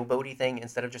some showboaty thing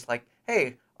instead of just like,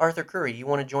 hey, Arthur Curry, you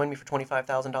want to join me for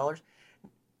 $25,000?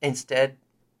 Instead,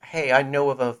 hey, I know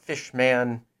of a fish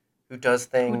man who does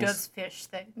things. Who does fish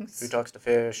things. Who talks to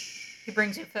fish. He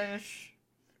brings you fish.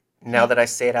 Now that I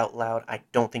say it out loud, I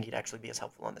don't think he'd actually be as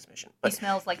helpful on this mission. But He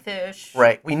smells like fish.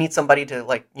 right, we need somebody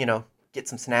to get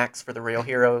some snacks for the real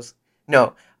heroes.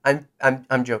 No, I'm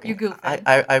joking. You goofing.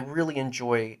 I really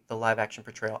enjoy the live action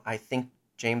portrayal. I think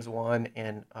James Wan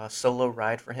and Solo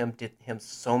Ride for him did him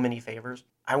so many favors.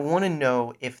 I want to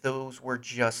know if those were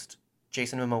just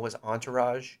Jason Momoa's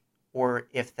entourage, or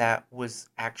if that was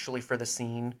actually for the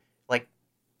scene, like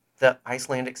the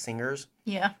Icelandic singers.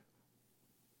 Yeah.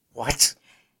 What?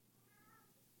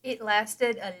 It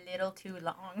lasted a little too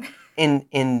long.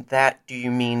 In that, do you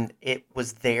mean it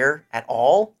was there at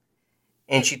all?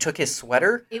 And she took his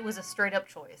sweater? It was a straight up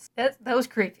choice. That was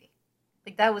creepy.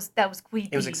 Like that was creepy.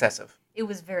 It was excessive. It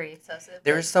was very excessive.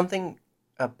 There is something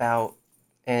about,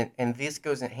 and this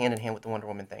goes in hand with the Wonder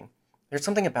Woman thing. There's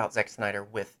something about Zack Snyder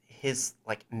with his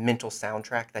like mental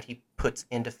soundtrack that he puts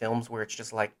into films where it's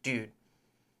just like, dude,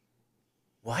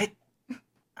 what?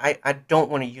 I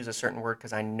don't want to use a certain word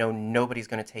because I know nobody's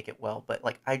going to take it well, but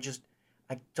like I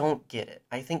don't get it.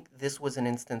 I think this was an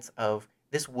instance of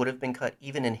this would have been cut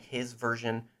even in his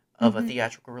version of a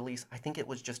theatrical release. I think it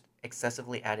was just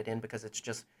excessively added in because it's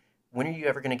just, when are you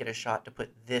ever going to get a shot to put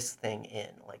this thing in?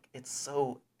 Like, it's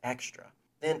so extra.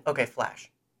 Then, okay, Flash.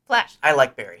 I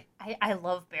like Barry. I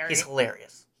love Barry. He's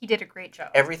hilarious. He did a great job.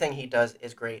 Everything he does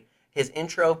is great. His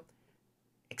intro,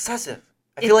 excessive.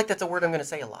 I feel like that's a word I'm going to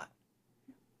say a lot.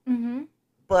 Mm-hmm.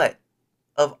 But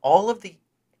of all of the,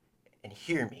 and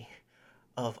hear me,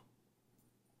 of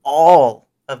all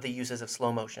of the uses of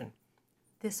slow motion,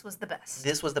 This was the best.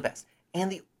 this was the best.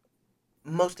 And the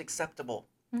most acceptable.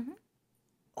 Mhm.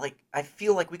 Like, I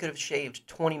feel like we could have shaved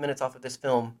 20 minutes off of this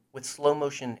film with slow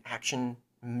motion action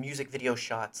music video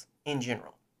shots in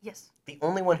general. Yes. The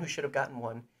only one who should have gotten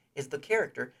one is the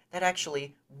character that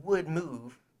actually would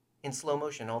move in slow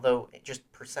motion, although just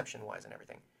perception-wise and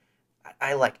everything.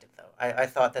 I liked it, though. I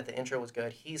thought that the intro was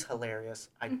good. He's hilarious.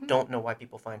 I don't know why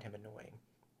people find him annoying.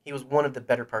 He was one of the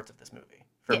better parts of this movie,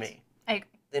 for me. I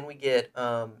agree. Then we get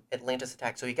Atlantis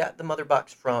attack. So he got the mother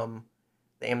box from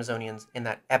the Amazonians in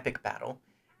that epic battle.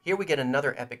 Here we get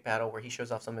another epic battle where he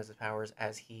shows off some of his powers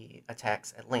as he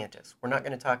attacks Atlantis. We're not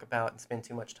going to talk about and spend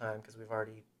too much time because we've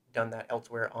already done that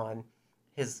elsewhere on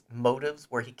his motives,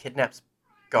 where he kidnaps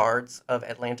guards of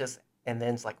Atlantis and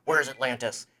then it's like, where's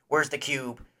Atlantis? Where's the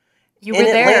cube? You were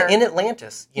there. In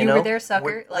Atlantis, you know? were there,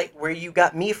 sucker. Where you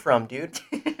got me from, dude.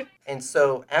 And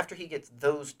so after he gets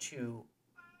those two,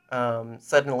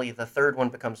 suddenly the third one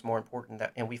becomes more important,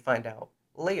 and we find out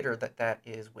later that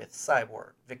is with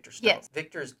Cyborg, Victor Stone. Yes.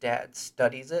 Victor's dad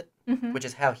studies it, Mhm. which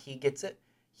is how he gets it.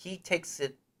 He takes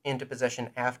it into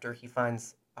possession after he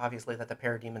finds, obviously, that the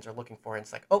parademons are looking for it. And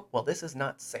it's like, oh, well, this is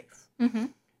not safe.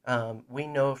 Mhm. We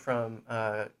know from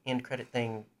end credit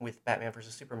thing with Batman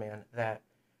vs. Superman that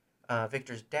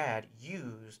Victor's dad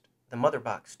used the mother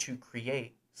box to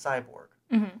create Cyborg.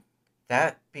 Mhm.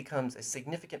 That becomes a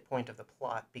significant point of the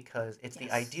plot because it's the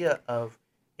Yes. idea of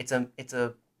it's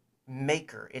a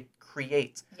maker. It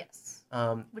creates. Yes.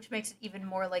 Um, Which makes it even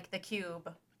more like the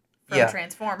cube. from Yeah.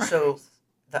 Transformers. So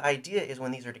the idea is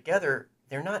when these are together,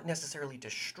 they're not necessarily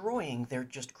destroying, they're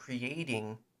just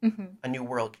creating hmm a new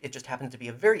world. It just happens to be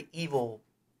a very evil,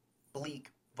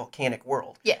 bleak, volcanic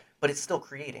world. Yeah. But it's still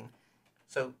creating.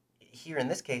 So here in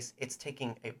this case, it's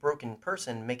taking a broken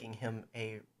person, making him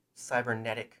a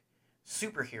cybernetic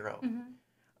superhero.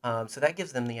 So that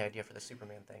gives them the idea for the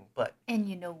Superman thing. But And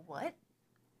you know what?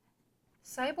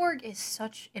 Cyborg is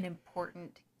such an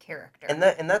important character. and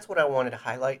that's what I wanted to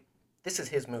highlight. This is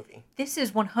his movie. This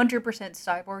is 100%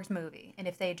 Cyborg's movie, and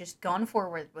if they had just gone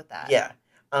forward with that, Yeah.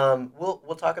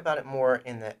 We'll talk about it more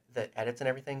in the edits and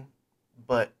everything,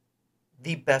 but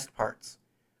the best parts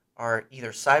are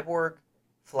either Cyborg,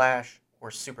 Flash,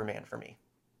 or Superman for me.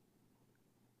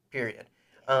 Period.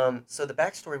 So the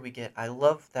backstory we get, I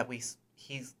love that he's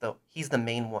the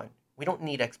main one. We don't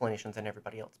need explanations on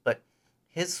everybody else, but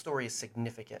his story is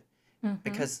significant Mhm.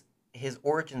 because his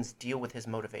origins deal with his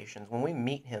motivations. When we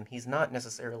meet him, he's not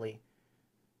necessarily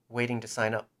waiting to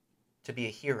sign up to be a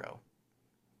hero.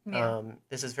 Yeah.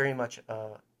 This is very much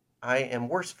I am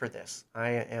worse for this. I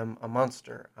am a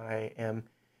monster. I am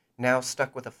now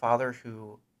stuck with a father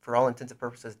who, for all intents and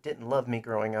purposes, didn't love me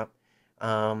growing up.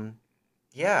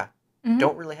 Yeah, Mhm.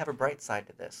 don't really have a bright side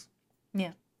to this.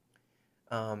 Yeah.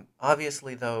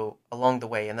 Obviously, though, along the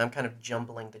way, and I'm kind of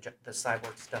jumbling the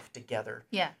cyborg stuff together,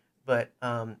 Yeah. but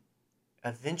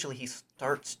eventually he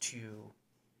starts to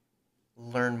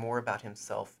learn more about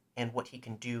himself and what he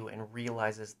can do and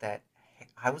realizes that "Hey,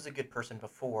 I was a good person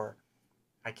before,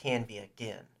 I can be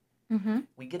again." Mm-hmm.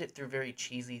 We get it through very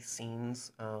cheesy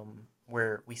scenes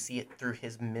where we see it through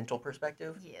his mental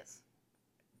perspective. Yes.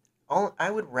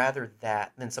 I would rather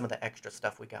that than some of the extra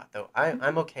stuff we got, though.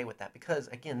 I'm okay with that because,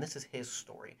 again, this is his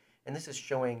story, and this is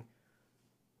showing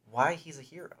why he's a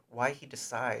hero, why he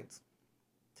decides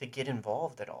to get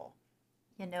involved at all.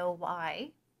 You know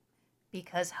why?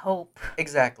 Because hope.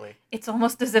 Exactly. It's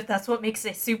almost as if that's what makes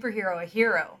a superhero a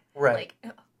hero. Right.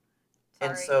 Like,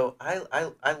 And sorry. so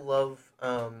I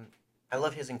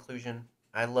love his inclusion.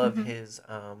 I love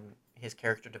Mhm. his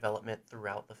character development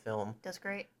throughout the film. That's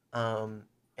great.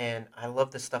 And I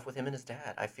love the stuff with him and his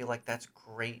dad. I feel like that's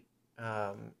great.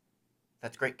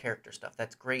 That's great character stuff.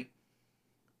 That's great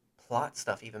plot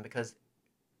stuff, even because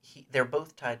they're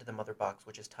both tied to the mother box,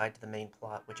 which is tied to the main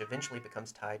plot, which eventually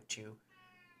becomes tied to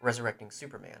resurrecting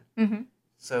Superman. Mm-hmm.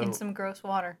 So In some gross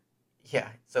water. yeah,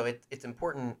 so it's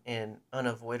important and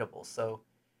unavoidable. So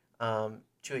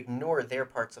to ignore their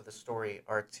parts of the story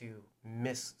are to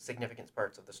miss significant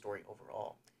parts of the story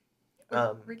overall.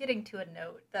 We're getting to a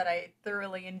note that I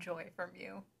thoroughly enjoy from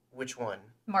you. Which one?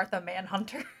 Martha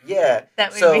Manhunter. Yeah.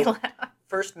 That made so me laugh.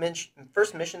 first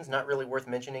mission's not really worth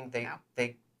mentioning. No.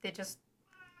 They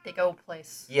They go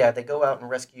place. yeah, they go out and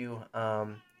rescue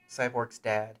Cyborg's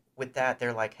dad. With that,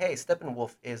 they're like, "Hey,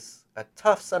 Steppenwolf is a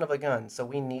tough son of a gun, so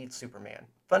we need Superman."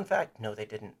 Fun fact: no, they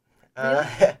didn't. Really?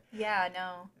 Yeah,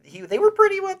 no. They were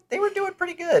doing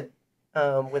pretty good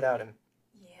without him.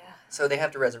 Yeah. So they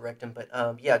have to resurrect him. But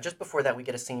yeah, just before that, we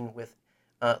get a scene with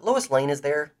Lois Lane is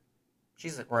there.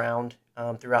 She's around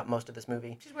throughout most of this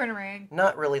movie. She's wearing a ring.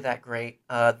 Not really that great.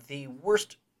 The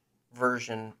worst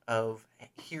version of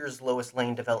here's Lois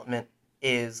Lane development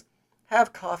is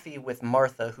have coffee with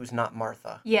Martha, who's not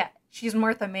Martha. Yeah, she's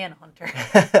Martha Manhunter.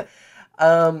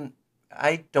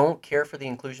 I don't care for the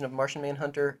inclusion of Martian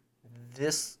Manhunter.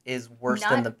 This is worse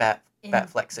than Not the in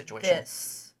Batfleck situation.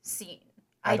 This scene.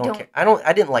 I don't care.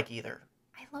 I didn't like either.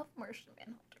 I love Martian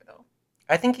Manhunter though.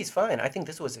 I think he's fine. I think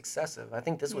this was excessive. I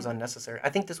think this was Yeah. unnecessary. I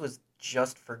think this was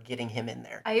just for getting him in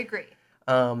there. I agree.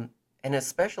 And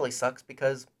especially sucks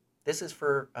because this is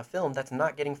for a film that's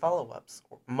not getting follow-ups,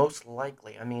 most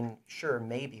likely. I mean, sure,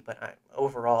 maybe, but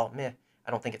overall, meh,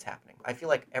 I don't think it's happening. I feel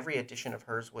like every edition of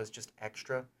hers was just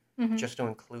extra, Mhm. just to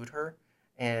include her,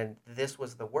 and this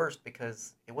was the worst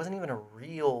because it wasn't even a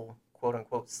real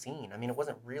quote-unquote scene. I mean, it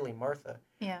wasn't really Martha.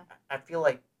 Yeah. I feel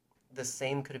like the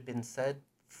same could have been said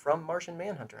from Martian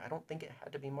Manhunter. I don't think it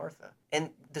had to be Martha.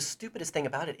 And the stupidest thing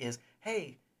about it is,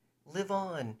 hey, live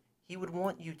on. He would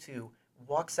want you to.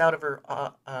 Walks out of her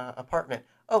apartment.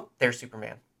 Oh, there's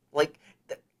Superman. Like,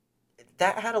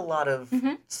 that had a lot of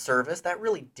Mhm. service. That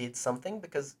really did something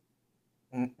because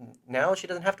now she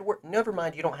doesn't have to work. Never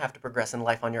mind, you don't have to progress in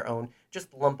life on your own.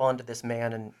 Just lump onto this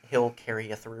man and he'll carry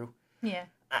you through. Yeah.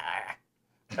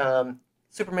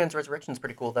 Superman's resurrection is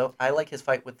pretty cool, though. I like his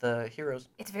fight with the heroes.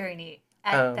 It's very neat.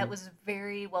 Um, That was a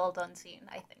very well done scene,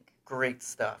 I think. Great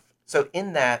stuff. So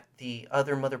in that, the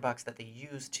other mother box that they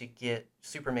use to get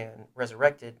Superman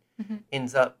resurrected Mhm.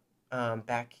 ends up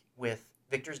back with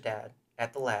Victor's dad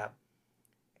at the lab,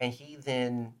 and he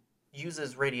then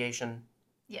uses radiation.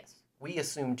 Yes. We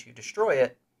assume to destroy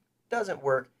it, doesn't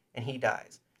work, and he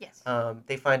dies. Yes.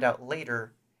 They find out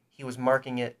later he was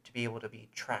marking it to be able to be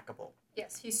trackable.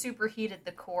 Yes, he superheated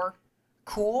the core.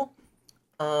 Cool.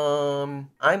 I'm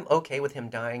okay with him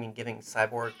dying and giving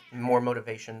Cyborg more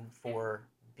motivation for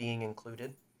being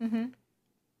included. Mm-hmm.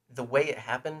 The way it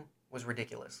happened was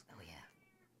ridiculous. Oh,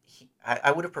 yeah.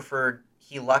 I would have preferred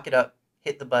he lock it up,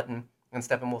 hit the button, and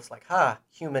Steppenwolf's like, "Ha,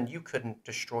 human, you couldn't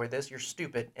destroy this. You're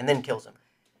stupid," and then kills him.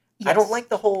 Yes. I don't like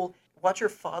the whole watch your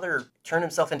father turn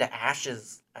himself into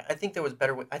ashes. I think there was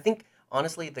better. I think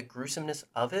honestly, the gruesomeness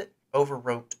of it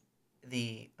overwrote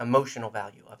the emotional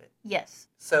value of it. Yes.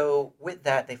 So with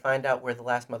that, they find out where the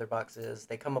last mother box is.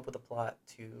 They come up with a plot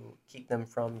to keep them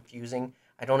from fusing.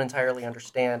 I don't entirely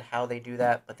understand how they do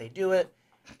that, but they do it.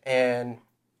 And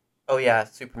oh yeah,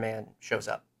 Superman shows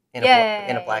up in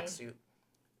a black Yay. suit.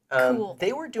 Cool.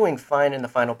 They were doing fine in the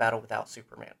final battle without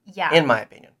Superman, Yeah. in my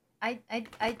opinion. I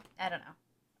don't know.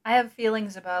 I have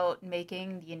feelings about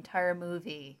making the entire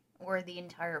movie or the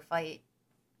entire fight.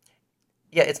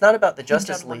 Yeah, it's not about the Hinge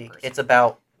Justice on one League. person. It's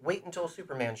about wait until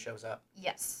Superman shows up.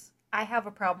 Yes. I have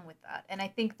a problem with that. And I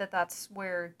think that that's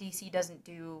where DC doesn't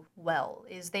do well,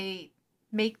 is they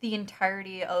make the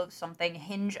entirety of something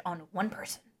hinge on one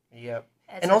person. Yep.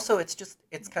 As And if- also, it's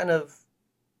kind of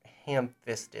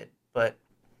ham-fisted, but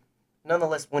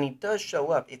nonetheless, when he does show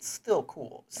up, it's still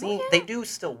cool. Seeing yeah. they do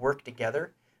still work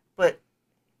together, but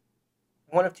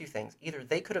one of two things: either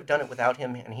they could have done it without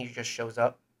him, and he just shows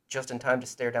up just in time to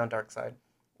stare down Darkseid,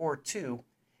 or two,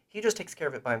 he just takes care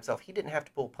of it by himself. He didn't have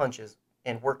to pull punches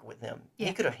and work with them. Yeah.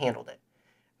 He could have handled it.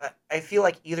 I feel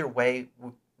like either way,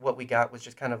 what we got was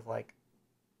just kind of like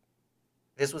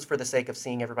this was for the sake of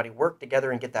seeing everybody work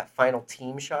together and get that final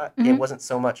team shot. It Mhm. wasn't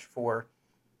so much for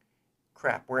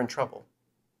crap, we're in trouble.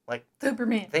 Like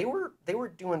Superman. they were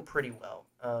doing pretty well.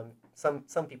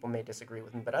 Some people may disagree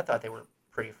with me, but I thought they were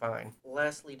pretty fine.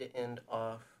 Lastly, to end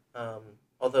off,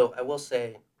 although I will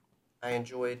say, I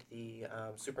enjoyed the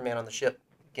Superman on the ship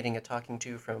getting a talking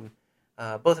to from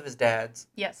both of his dads.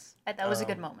 Yes. That was a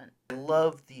good Um, moment. I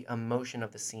love the emotion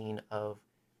of the scene of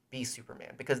be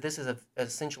Superman because this is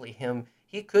essentially him.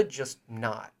 He could just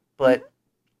not, but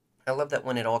I love that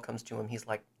when it all comes to him, he's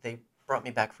like, they brought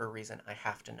me back for a reason. I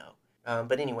have to know.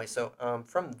 But anyway, so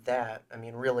from that, I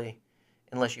mean, really,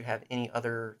 unless you have any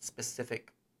other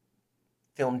specific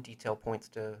film detail points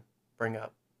to bring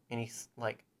up, any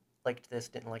liked this,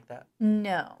 didn't like that.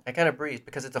 No. I kind of breezed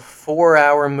because it's a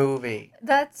 4-hour movie.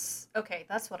 That's okay.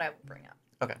 That's what I will bring up.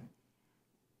 Okay.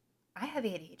 I have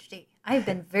ADHD. I have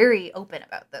been very open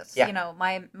about this. Yeah. You know,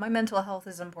 my mental health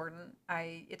is important.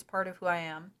 It's part of who I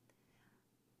am.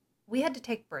 We had to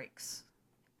take breaks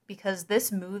because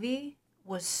this movie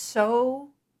was so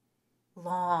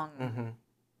long Mm-hmm.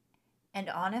 and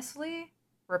honestly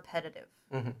repetitive.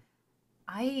 Mm-hmm.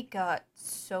 I got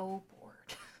so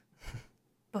bored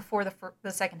before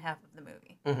the second half of the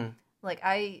movie. Mm-hmm. Like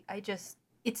I just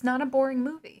it's not a boring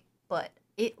movie, but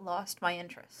it lost my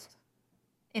interest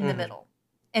in the Mhm. middle.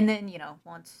 And then, you know,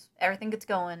 once everything gets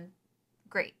going,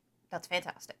 great. That's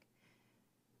fantastic.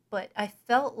 But I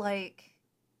felt like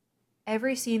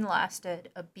every scene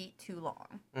lasted a beat too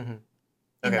long Mm-hmm.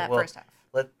 in that first half.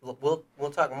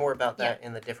 We'll talk more about that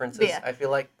in the differences. Yeah. I feel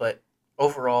like, but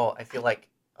overall, I feel like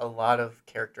a lot of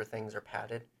character things are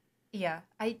padded. Yeah,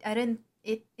 I didn't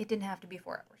it didn't have to be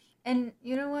 4 hours. And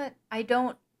you know what? I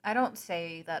don't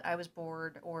say that I was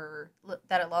bored or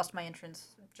that it lost my interest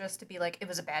just to be like it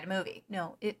was a bad movie.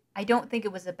 No, I don't think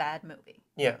it was a bad movie.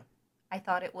 Yeah, I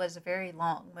thought it was a very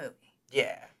long movie.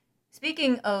 yeah,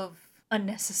 Speaking of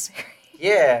unnecessary,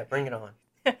 yeah. Bring it on.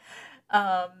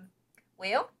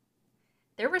 well,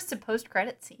 there was some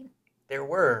post-credit scene There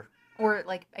were. or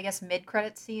like I guess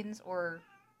mid-credit scenes or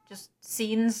just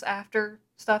scenes after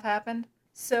stuff happened.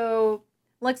 So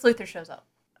Lex Luthor shows up.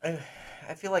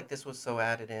 I feel like this was so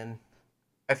added in.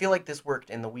 I feel like this worked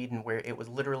in the Whedon where it was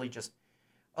literally just,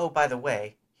 oh, by the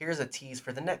way, here's a tease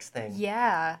for the next thing.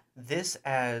 Yeah. This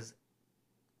as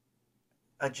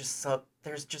a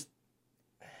there's just,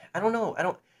 I don't know.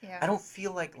 I Yeah. don't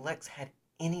feel like Lex had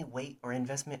any weight or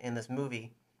investment in this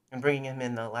movie, and bringing him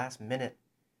in the last minute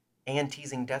and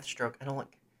teasing Deathstroke. I don't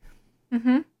like.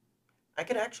 Mm-hmm. I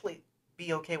could actually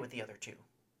be okay with the other two.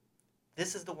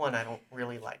 This is the one I don't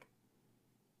really like.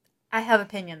 I have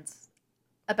opinions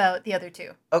about the other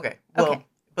two. Okay. Well, Okay.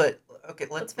 but okay,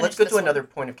 Let's let's finish go this to one. another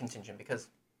point of contention because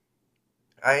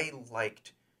I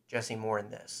liked Jesse more in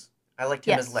this. I liked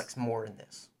him as Yes. Lex more in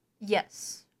this.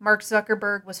 Yes. Mark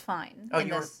Zuckerberg was fine. Oh, in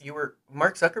this. you were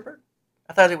Mark Zuckerberg?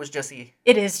 I thought it was Jesse.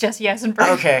 It is Jesse Eisenberg.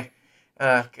 Okay. He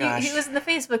Gosh. was in the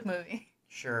Facebook movie.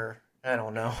 Sure. I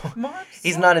don't know. Mark's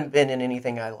He's not been in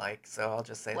anything I like, so I'll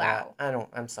just say Wow. that.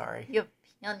 I'm sorry. You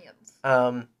have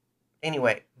opinions.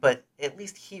 Anyway, but at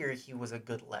least here he was a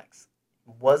good Lex.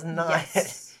 Was not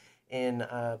Yes. in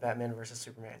Batman versus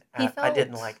Superman. He I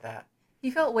didn't felt- like that. He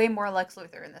felt way more Lex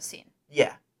Luthor in this scene.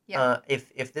 Yeah. Yeah.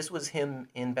 If this was him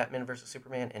in Batman versus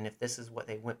Superman, and if this is what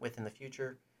they went with in the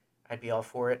future, I'd be all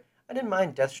for it. I didn't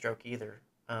mind Deathstroke either.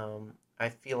 I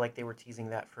feel like they were teasing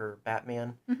that for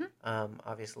Batman. Mhm.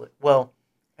 Obviously, well,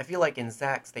 I feel like in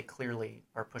Zack's they clearly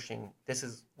are pushing.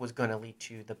 Was going to lead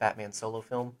to the Batman solo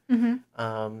film.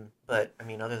 Mm-hmm. But I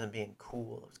mean, other than being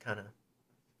cool, it was kind of.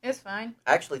 It's fine.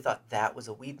 I actually thought that was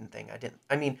a Whedon thing. I didn't.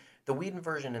 I mean, the Whedon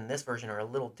version and this version are a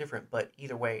little different, but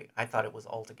either way, I thought it was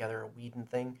altogether a Whedon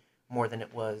thing more than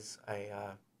it was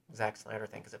a Zack Snyder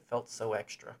thing because it felt so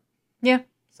extra. Yeah.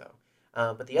 So,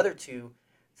 but the other two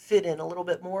fit in a little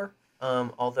bit more.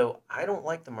 Although I don't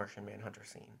like the Martian Manhunter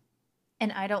scene.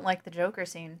 And I don't like the Joker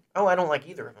scene. Oh, I don't like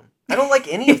either of them. I don't like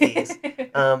any of these.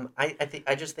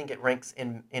 I just think it ranks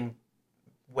in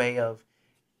way of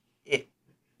it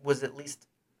was at least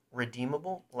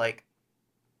redeemable. Like,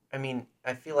 I mean,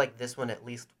 I feel like this one at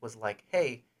least was like,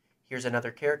 hey, here's another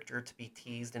character to be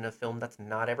teased in a film that's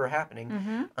not ever happening.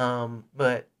 Mm-hmm.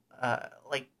 But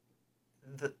like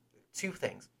the two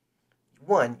things.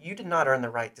 One, you did not earn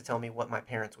the right to tell me what my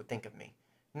parents would think of me.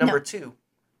 Number two,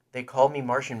 they called me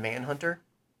Martian Manhunter.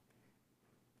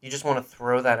 You just want to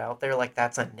throw that out there like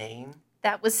that's a name?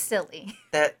 That was silly.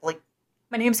 That like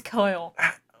My name's Kyle.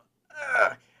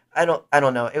 I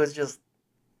don't know. It was just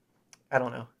I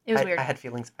don't know. It was weird. I had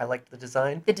feelings. I liked the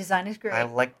design. The design is great. I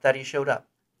liked that he showed up.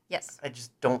 Yes. I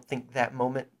just don't think that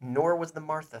moment, nor was the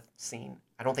Martha scene.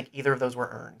 I don't think either of those were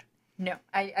earned. No,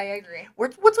 I agree.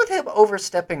 What's with him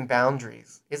overstepping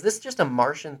boundaries? Is this just a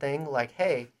Martian thing? Like,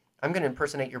 hey, I'm going to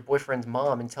impersonate your boyfriend's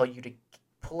mom and tell you to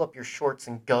pull up your shorts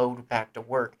and go back to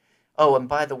work. Oh, and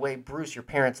by the way, Bruce, your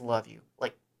parents love you.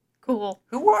 Like, Cool.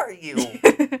 who are you?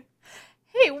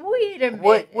 Hey, wait a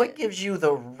minute. What gives you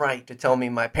the right to tell me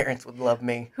my parents would love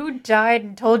me? Who died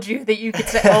and told you that you could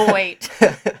say, oh, wait.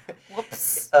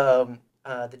 Whoops. The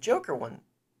Joker one.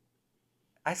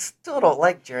 I still don't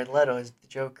like Jared Leto as the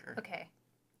Joker. Okay.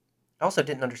 I also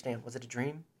didn't understand. Was it a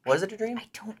dream? Was it a dream? I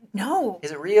don't know.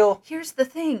 Is it real? Here's the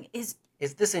thing, is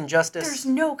Is this injustice? there's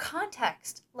no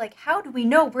context. Like, how do we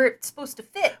know where it's supposed to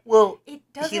fit? Well, It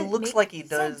doesn't he looks make like he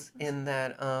does sense. in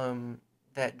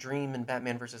that dream in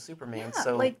Batman versus Superman. Yeah,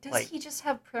 So, like, does he just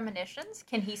have premonitions?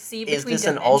 Can he see between is this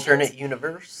an dimensions? alternate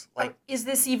universe? Like, Is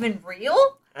this even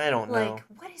real? I don't know. Like,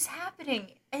 what is happening?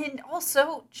 And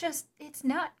also, just, it's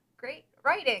not great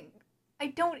writing. I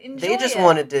don't enjoy They just it.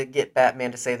 wanted to get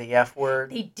Batman to say the F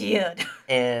word, They did.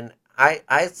 and I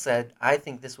said I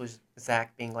think this was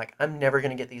Zack being like, I'm never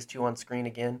gonna get these two on screen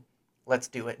again. Let's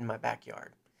do it in my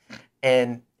backyard.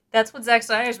 And That's what Zack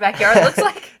Snyder's backyard looks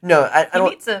like. no, I He don't.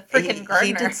 needs a freaking gardener.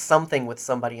 He did something with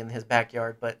somebody in his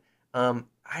backyard, but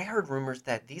I heard rumors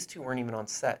that these two weren't even on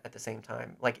set at the same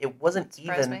time. Like it wasn't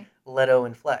Surprised even me. Leto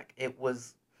and Fleck. It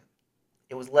was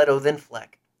Leto then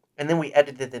Fleck, and then we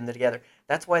edited them together.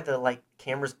 That's why the like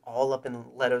cameras all up in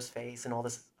Leto's face and all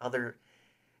this other.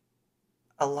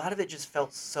 A lot of it just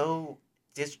felt so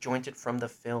disjointed from the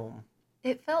film.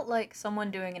 It felt like someone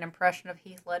doing an impression of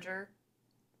Heath Ledger,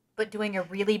 but doing a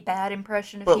really bad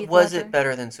impression of But Heath was Ledger. it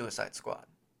better than Suicide Squad?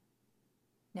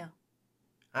 No.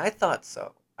 I thought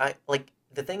so. I like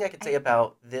the thing I could say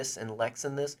about this and Lex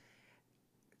in this.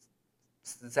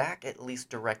 Zack at least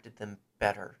directed them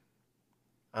better.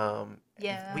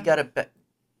 Yeah. We got to bet.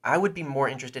 I would be more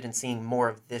interested in seeing more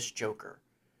of this Joker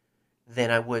than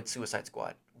I would Suicide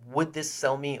Squad. Would this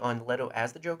sell me on Leto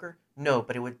as the Joker? No,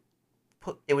 but it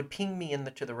would ping me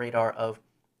into the radar of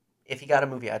if he got a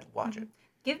movie, I'd watch it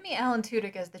Give me Alan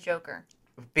Tudyk as the Joker.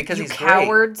 because You he's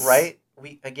cowards. great, right?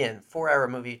 We again 4-hour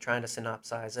movie trying to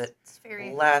synopsize it. It's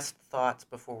very Last thoughts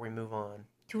before we move on.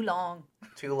 too long.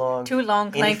 Too long. Too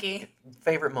long, Any clanky.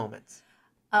 favorite moments.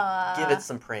 Give it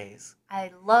some praise.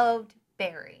 I loved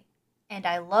Barry. And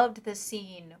I loved the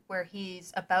scene where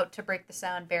he's about to break the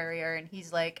sound barrier and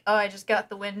he's like, oh, I just got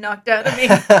the wind knocked out of me.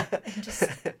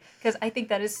 Because I think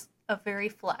that is a very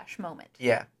Flash moment.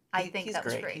 Yeah, I think he's that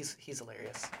was great. great. He's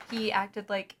hilarious. He acted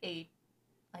like an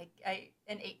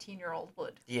 18-year-old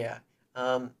would. Yeah.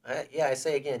 I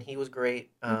say again, he was great.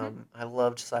 I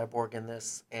loved Cyborg in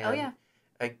this, and Oh, yeah.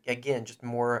 Again, just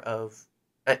more of.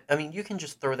 I mean, you can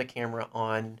just throw the camera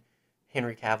on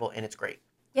Henry Cavill, and it's great.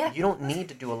 Yeah. You don't need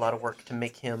to do a lot of work to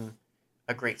make him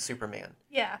a great Superman.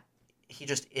 Yeah. He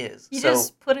just is. You So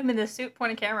just put him in the suit,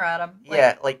 point a camera at him. Like,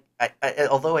 yeah, like I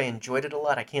although I enjoyed it a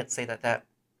lot, I can't say that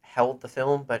held the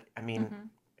film. But I mean, mhm.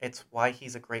 it's why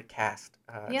he's a great cast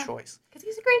Yeah. choice. Because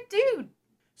he's a great dude.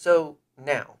 So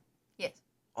now, Yes.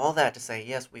 all that to say,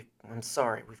 yes, I'm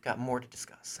sorry, we've got more to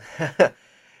discuss.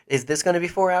 Is this going to be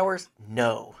 4 hours?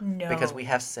 No, because we No.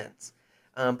 have sense.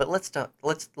 But let's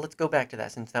go back to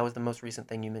that since that was the most recent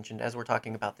thing you mentioned as we're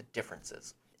talking about the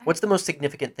differences. What's the most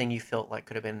significant thing you felt like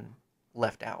could have been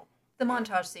left out? The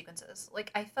montage sequences.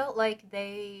 Like, I felt like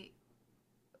they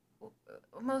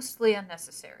mostly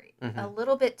unnecessary. A Mhm.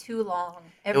 little bit too long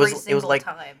It every was single like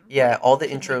time. yeah, all the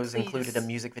Can we intros included a please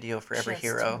music video for every just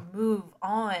hero. move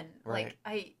on? Right.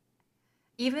 Like,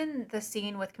 even the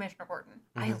scene with Commissioner Gordon.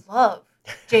 I Mhm. love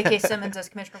J.K. Simmons as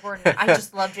Commissioner Gordon. I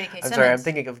just love J.K. I'm sorry, I'm Simmons.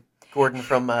 thinking of Gordon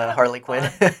from Harley Quinn.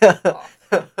 Off.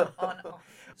 On, off.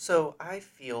 So I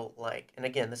feel like, and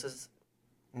again, this is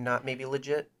not maybe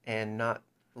legit and not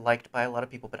liked by a lot of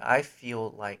people, but I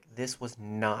feel like this was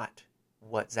not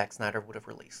what Zack Snyder would have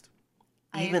released.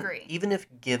 I agree. Even if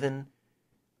given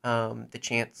the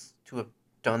chance to have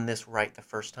done this right the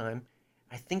first time,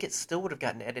 I think it still would have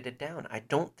gotten edited down. I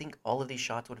don't think all of these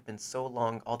shots would have been so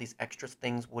long, all these extra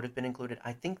things would have been included.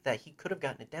 I think that he could have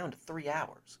gotten it down to 3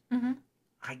 hours. Mm-hmm.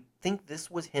 I think this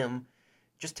was him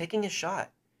just taking a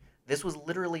shot. This was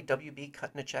literally WB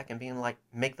cutting a check and being like,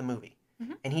 make the movie.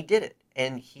 Mm-hmm. And he did it.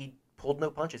 And he pulled no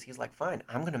punches. He's like, fine,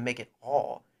 I'm going to make it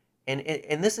all. And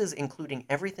this is including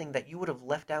everything that you would have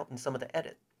left out in some of the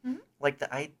edit. Mm-hmm. Like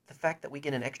the fact that we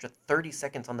get an extra 30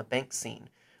 seconds on the bank scene.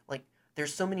 Like,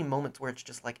 there's so many moments where it's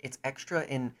just like, it's extra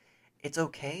and it's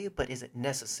okay, but is it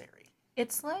necessary?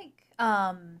 It's like,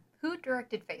 who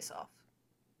directed Face Off?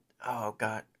 Oh,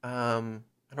 God. I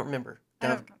don't remember. I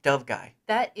don't- Dove guy.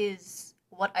 That is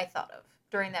what I thought of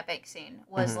during that bank scene.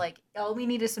 Was Mhm. like, all we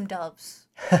need is some doves,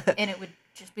 and it would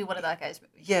just be one of that guy's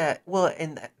movies. Yeah, well,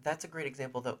 and that's a great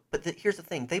example, though. But here's the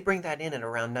thing: they bring that in at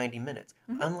around 90 minutes.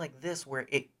 Mhm. Unlike this, where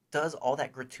it does all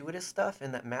that gratuitous stuff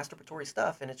and that masturbatory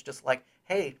stuff, and it's just like,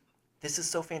 hey, this is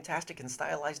so fantastic and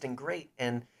stylized and great,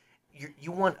 and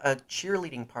you want a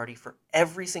cheerleading party for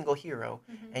every single hero,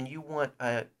 Mhm. and you want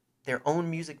their own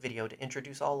music video to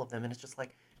introduce all of them, and it's just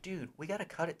like, dude, we got to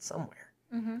cut it somewhere.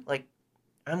 Mm-hmm. Like,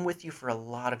 I'm with you for a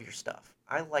lot of your stuff.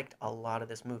 I liked a lot of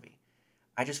this movie.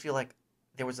 I just feel like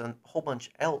there was a whole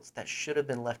bunch else that should have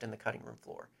been left in the cutting room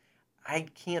floor. I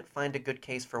can't find a good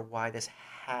case for why this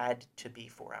had to be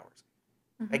 4 hours.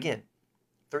 Mm-hmm. Again,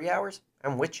 3 hours,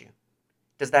 I'm with you.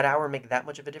 Does that hour make that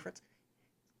much of a difference?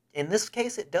 In this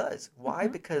case, it does. Why?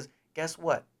 Mhm. Because guess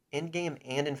what? Endgame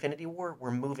and Infinity War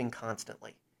were moving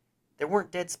constantly. There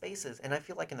weren't dead spaces, and I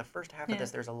feel like in the first half Yeah. of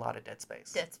this, there's a lot of dead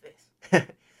space. Dead Space.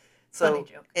 So,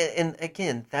 Funny joke. and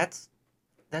again, that's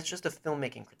just a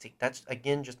filmmaking critique. That's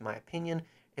again just my opinion.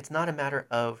 It's not a matter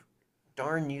of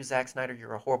darn you, Zack Snyder,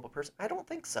 you're a horrible person. I don't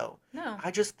think so. No.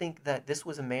 I just think that this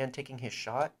was a man taking his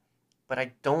shot, but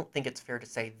I don't think it's fair to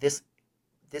say this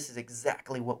is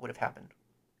exactly what would have happened.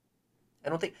 I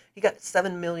don't think he got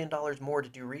 $7 million more to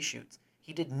do reshoots.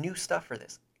 He did new stuff for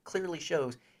this. It clearly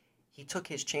shows he took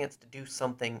his chance to do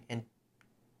something and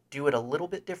do it a little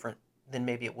bit different than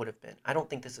maybe it would have been. I don't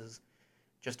think this is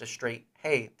just a straight,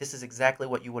 hey, this is exactly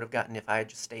what you would have gotten if I had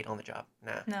just stayed on the job.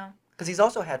 Nah. No. Because he's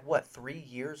also had, what, 3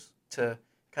 years to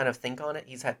kind of think on it?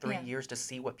 He's had 3 years to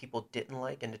see what people didn't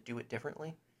like and to do it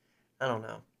differently? I don't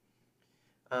know.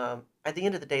 At the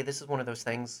end of the day, this is one of those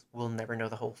things we'll never know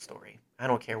the whole story. I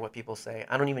don't care what people say.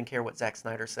 I don't even care what Zack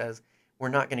Snyder says. We're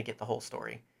not going to get the whole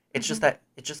story. It's just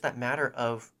that matter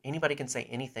of anybody can say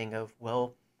anything of,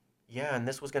 well, yeah, and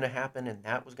this was going to happen and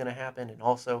that was going to happen and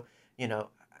also,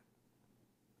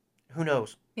 who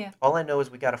knows? Yeah. All I know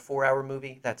is we got a 4 hour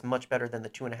movie that's much better than the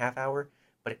 2.5 hour,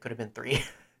 but it could have been 3.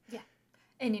 Yeah.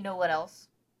 And you know what else?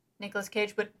 Nicolas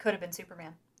Cage, but could have been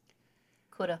Superman.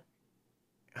 Coulda.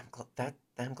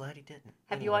 I'm glad he didn't.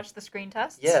 Have you watched the screen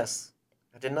tests? Yes.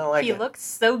 I did not like he it. looks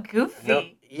so goofy. No,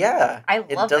 yeah. I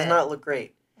It love does it. not look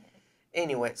great.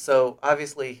 Anyway, so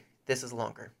obviously this is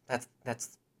longer. That's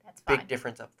That's big fine.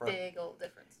 difference up front. Big old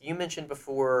difference. You mentioned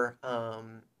before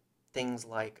things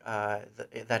like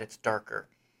that it's darker.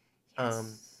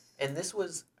 Yes. And this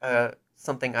was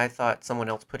something I thought someone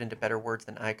else put into better words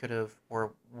than I could have,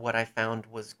 or what I found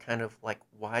was kind of like,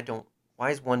 why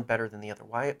is one better than the other?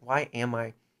 Why am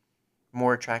I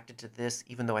more attracted to this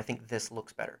even though I think this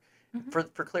looks better? Mhm.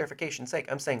 For clarification's sake,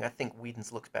 I'm saying I think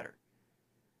Whedon's looks better.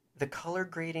 The color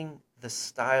grading, the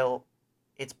style,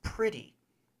 it's pretty.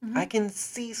 Mhm. I can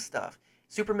see stuff.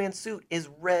 Superman's suit is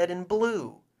red and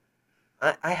blue.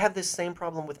 I have this same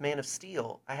problem with Man of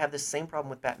Steel. I have this same problem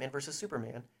with Batman versus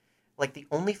Superman. Like, the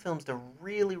only films to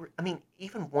really... I mean,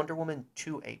 even Wonder Woman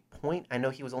to a point. I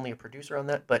know he was only a producer on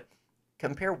that, but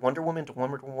compare Wonder Woman to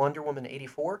Wonder Woman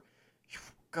 84.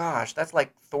 gosh, that's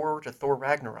like Thor to Thor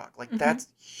Ragnarok. Like, Mhm. that's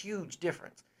huge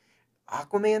difference.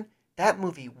 Aquaman, that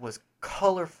movie was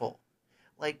colorful.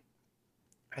 Like,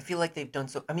 I feel like they've done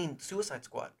so. I mean, Suicide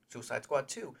Squad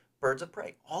 2, Birds of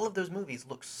Prey, all of those movies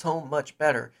look so much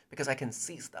better because I can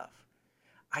see stuff.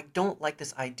 I don't like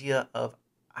this idea of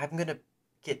I'm going to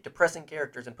get depressing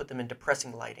characters and put them in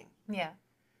depressing lighting. Yeah.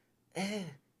 Eh.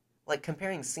 Like,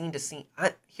 comparing scene to scene.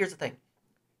 Here's the thing,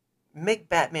 make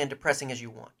Batman depressing as you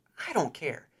want. I don't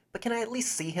care. But can I at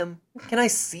least see him? Can I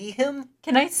see him?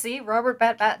 Can I see Robert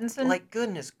Pattinson? Like,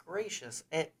 goodness gracious.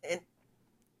 And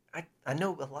I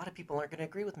know a lot of people aren't going to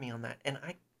agree with me on that. And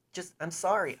I'm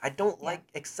sorry. I don't Yeah. like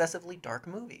excessively dark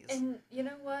movies. And you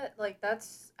know what? Like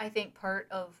that's I think part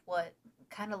of what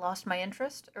kind of lost my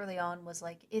interest early on was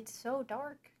like it's so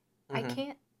dark. I Mhm.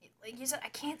 can't like you said I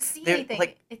can't see They're, anything.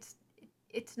 like-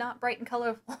 It's not bright and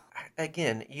colorful.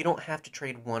 Again, you don't have to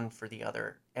trade one for the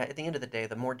other. At the end of the day,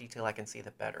 the more detail I can see,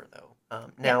 the better, though.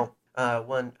 Now,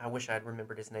 one, I wish I'd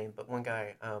remembered his name, but one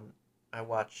guy I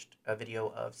watched a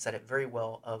video of said it very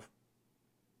well of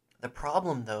the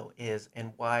problem, though, is,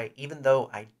 and why, even though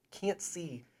I can't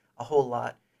see a whole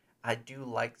lot, I do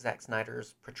like Zack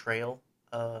Snyder's portrayal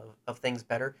of things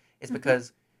better, is Mhm.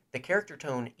 because the character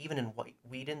tone, even in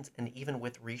Whedon's and even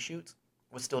with reshoots,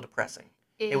 was still depressing.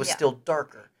 It was Yeah. still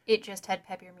darker. It just had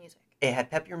peppier music. It had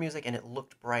peppier music and it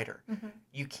looked brighter. Mm-hmm.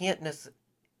 You can't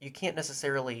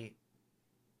necessarily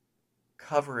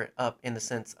cover it up in the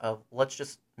sense of let's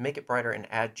just make it brighter and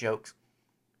add jokes.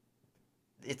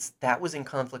 That was in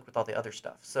conflict with all the other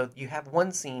stuff. So you have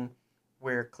one scene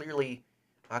where clearly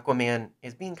Aquaman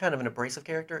is being kind of an abrasive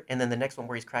character, and then the next one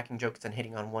where he's cracking jokes and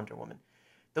hitting on Wonder Woman.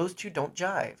 Those two don't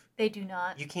jive. They do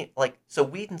not. You can't so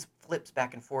Whedon flips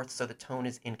back and forth, so the tone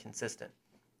is inconsistent.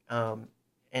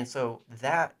 And so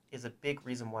that is a big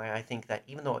reason why I think that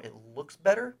even though it looks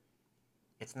better,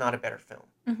 it's not a better film.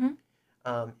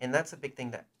 Mm-hmm. And that's a big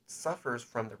thing that suffers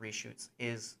from the reshoots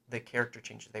is the character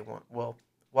changes they want. Well,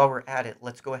 while we're at it,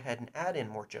 let's go ahead and add in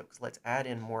more jokes. Let's add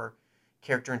in more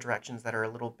character interactions that are a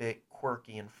little bit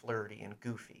quirky and flirty and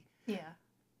goofy. Yeah.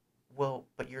 Well,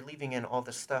 but you're leaving in all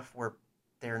the stuff where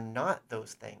they're not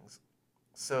those things.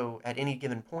 So at any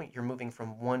given point, you're moving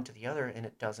from one to the other and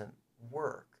it doesn't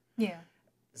work. Yeah.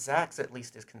 Zack's at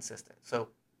least is consistent. So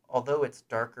although it's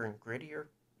darker and grittier,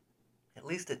 at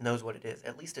least it knows what it is.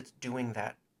 At least it's doing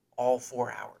that all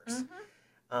 4 hours.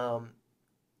 Mm-hmm.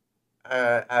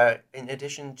 In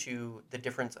addition to the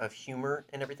difference of humor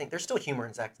and everything, there's still humor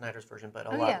in Zack Snyder's version, but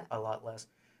Oh, yeah. a lot less.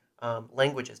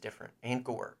 Language is different and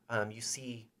gore. You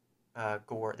see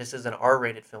gore. This is an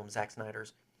R-rated film, Zack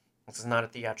Snyder's. This is not a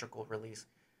theatrical release.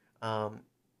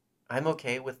 I'm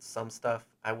okay with some stuff.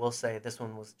 I will say this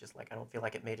one was just like I don't feel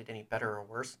like it made it any better or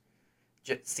worse.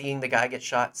 Just seeing the guy get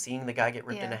shot, seeing the guy get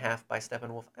ripped in Yeah. half by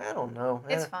Steppenwolf, I don't know.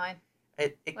 It's fine.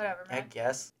 Whatever, I man.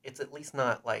 guess it's at least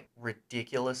not like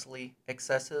ridiculously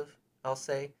excessive. I'll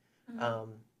say.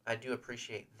 Mhm. I do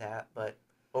appreciate that, but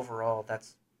overall,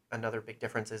 that's another big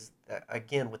difference. Is that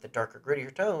again with the darker,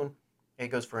 grittier tone, it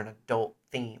goes for an adult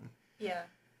theme, Yeah.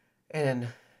 and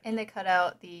And they cut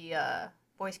out the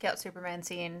Boy Scout Superman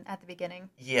scene at the beginning.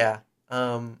 yeah,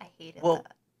 I hated well,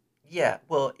 that. yeah,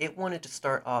 well, it wanted to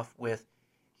start off with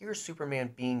here's Superman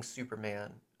being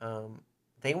Superman.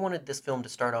 They wanted this film to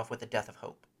start off with the death of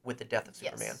Hope, with the death of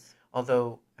Superman. Yes.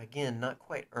 Although, again, not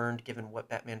quite earned given what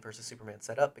Batman versus Superman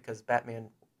set up, because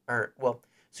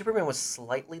Superman was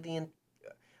slightly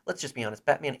let's just be honest,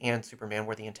 Batman and Superman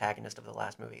were the antagonist of the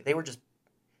last movie. They were just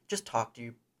talk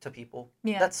to people.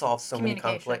 Yeah. That solves so many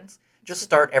Communication. conflicts. Just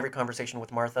start every conversation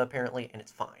with Martha, apparently, and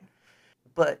it's fine.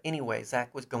 But anyway,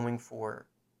 Zack was going for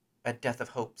a death of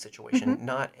hope situation, Mhm.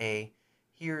 not a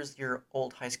here's your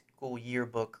old high school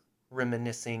yearbook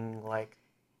reminiscing. Like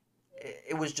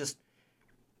it was just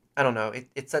I don't know.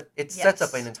 It sets up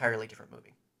Yes. an entirely different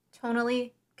movie.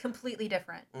 Tonally, completely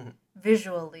different. Mhm.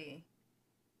 Visually,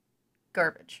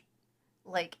 garbage.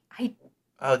 Like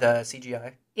Oh, the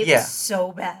CGI. it Yeah, was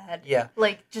so bad. yeah.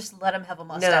 Like just let him have a Now,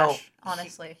 mustache.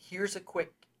 Honestly. here's a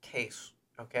quick case.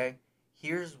 Okay,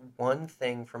 here's one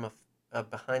thing from a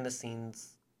behind the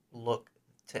scenes look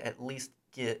to at least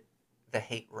get the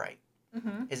hate right.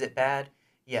 Mm-hmm. Is it bad?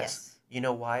 Yes. You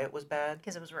know why it was bad?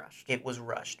 Because it was rushed. It was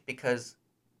rushed because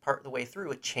part of the way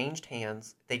through it changed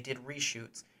hands. They did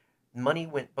reshoots. Money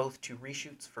went both to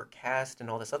reshoots for cast and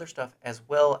all this other stuff, as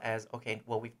well as okay,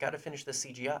 well we've got to finish the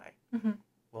CGI. Mm-hmm.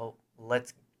 Well,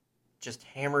 let's just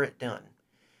hammer it done.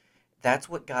 That's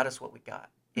what got us what we got.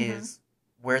 Mhm. Is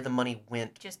where the money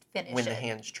went Just finish when it. the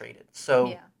hands traded. So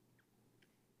Yeah.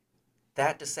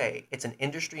 that to say, it's an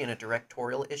industry and a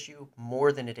directorial issue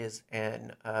more than it is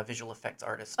an visual effects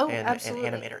artist Oh, and an absolutely.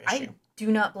 animator issue. I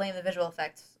do not blame the visual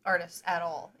effects artists at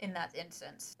all in that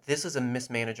instance. This is a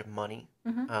mismanage of money.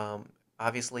 Mhm.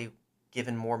 Obviously,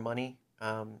 given more money,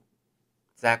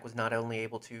 Zach was not only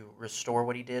able to restore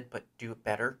what he did, but do it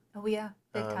better. Oh yeah,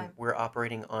 big time. We're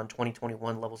operating on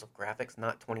 2021 levels of graphics,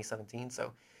 not 2017.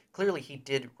 So clearly, he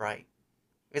did right.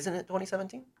 Isn't it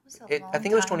 2017? That was a I long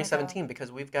think it was time 2017 ago.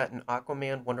 because we've gotten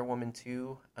Aquaman, Wonder Woman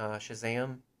 2,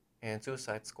 Shazam, and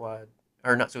Suicide Squad.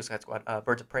 Or not Suicide Squad,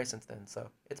 Birds of Prey since then. So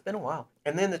it's been a while.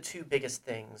 And then the two biggest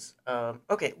things.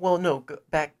 Okay, well, no,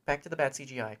 back to the bad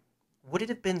CGI. Would it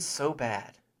have been so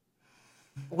bad?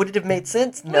 Would it have made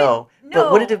sense? No.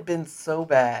 But would it have been so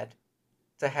bad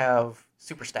to have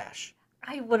Super Stash?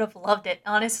 I would have loved it,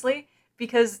 honestly,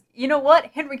 because you know what?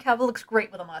 Henry Cavill looks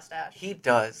great with a mustache. He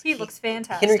does. He looks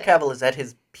fantastic. Henry Cavill is at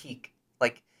his peak.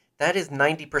 Like, that is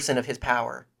 90% of his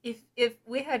power. If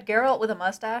we had Geralt with a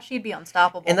mustache, he'd be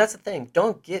unstoppable. And that's the thing.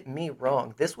 Don't get me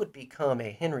wrong. This would become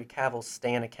a Henry Cavill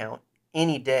Stan account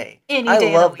any day. Any day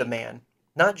of love the the week. man.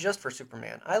 Not just for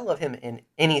Superman. I love him in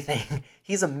anything.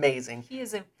 He's amazing. He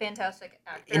is a fantastic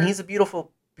actor. And he's a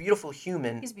beautiful, beautiful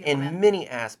human He's a beautiful in man. many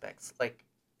aspects. Like,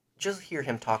 just hear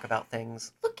him talk about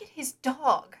things. Look at his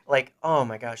dog. Like, oh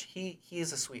my gosh, he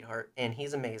is a sweetheart and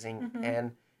he's amazing. Mhm.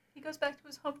 And He goes back to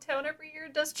his hometown every year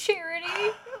and does charity.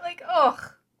 Like, oh,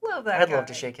 love that I'd guy. love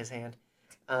to shake his hand.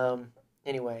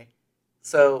 Anyway,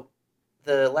 so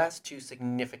the last two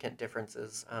significant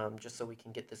differences, just so we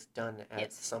can get this done at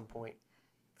Yes. some point.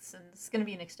 Listen, this is going to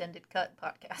be an extended cut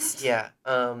podcast. Yeah,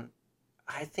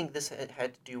 I think this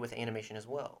had to do with animation as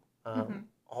well. Mhm.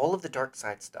 All of the dark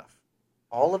side stuff,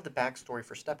 all of the backstory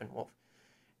for Steppenwolf.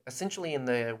 Essentially, in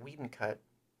the Whedon cut,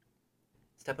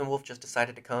 Steppenwolf just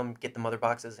decided to come get the mother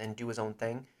boxes and do his own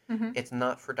thing. Mhm. It's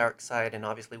not for Darkseid, and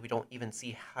obviously we don't even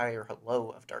see high or low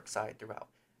of Darkseid throughout.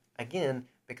 Again,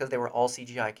 because they were all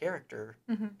CGI character,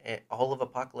 Mhm. all of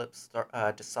Apocalypse,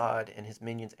 Desaad, and his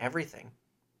minions, everything,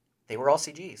 they were all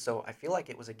CG. So I feel like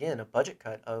it was, again, a budget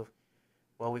cut of,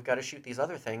 well, we've got to shoot these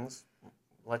other things.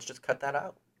 Let's just cut that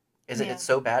out. Isn't Yeah. it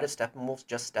so bad if Steppenwolf's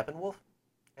just Steppenwolf?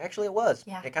 Actually, it was.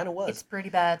 Yeah, It kind of was. It's pretty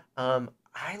bad.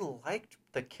 I liked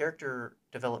the character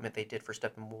development they did for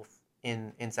Steppenwolf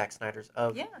in Zack Snyder's.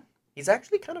 Yeah. He's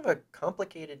actually kind of a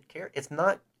complicated character. It's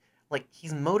not like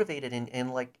he's motivated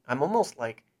and like I almost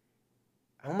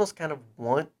kind of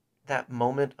want that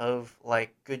moment of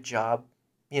like good job,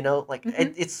 like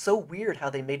Mhm. it's so weird how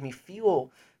they made me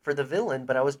feel for the villain,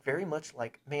 but I was very much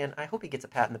like, man, I hope he gets a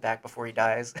pat in the back before he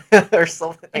dies or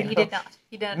something. And he did not.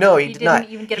 He did. No, he he did didn't not.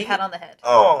 even get a He- pat on the head.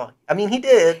 Oh, I mean, he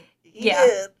did.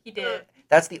 Yeah, he did.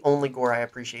 That's the only gore I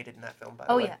appreciated in that film, by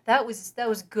the Oh way. yeah, that was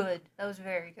good. That was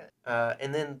very good.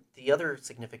 And then the other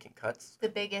significant cuts, The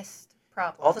biggest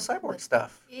problem. all the cyborg with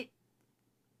stuff. It,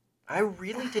 I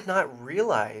really did not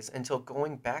realize until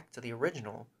going back to the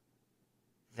original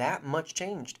that much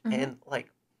changed. Mhm. And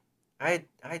like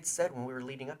I'd said when we were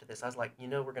leading up to this, I was like,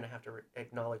 we're gonna have to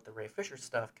acknowledge the Ray Fisher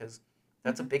stuff because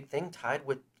that's a Mhm. big thing tied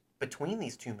with between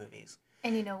these two movies.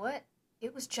 and you know what?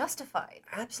 It was justified.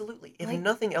 Absolutely, if Like-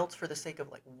 nothing else, for the sake of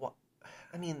like what,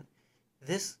 I mean,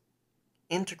 this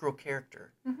integral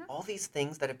character, Mhm. all these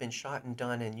things that have been shot and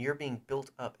done, and you're being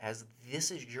built up as this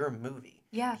is your movie.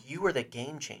 Yeah, You are the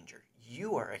game changer.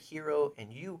 You are a hero,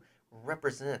 and you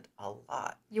represent a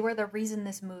lot. you are the reason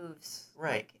this moves.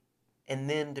 Right. Like, And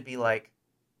then to be like,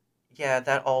 yeah,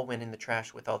 that all went in the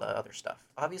trash with all the other stuff.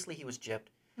 Obviously, he was gypped,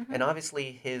 mhm. and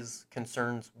obviously his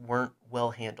concerns weren't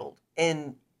well handled.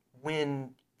 And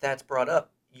when that's brought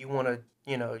up, you want to,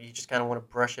 you just kind of want to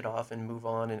brush it off and move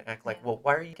on and act like, Yeah. well,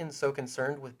 why are you so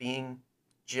concerned with being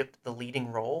gypped the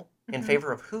leading role in Mhm.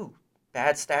 favor of who?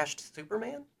 Bad stashed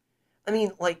Superman? I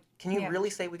mean, like, can you Yeah. really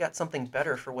say we got something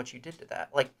better for what you did to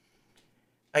that? Like,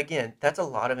 again, that's a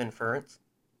lot of inference,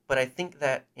 but I think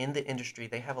that in the industry,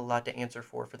 they have a lot to answer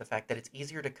for the fact that it's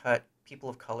easier to cut people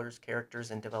of color's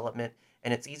characters and development,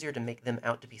 and it's easier to make them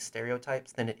out to be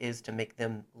stereotypes than it is to make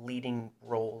them leading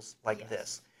roles like Yes.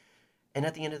 this. And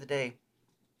at the end of the day,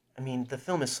 I mean, the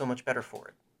film is so much better for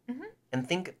it. Mhm. And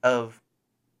think of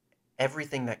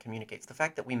everything that communicates. The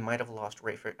fact that we might have lost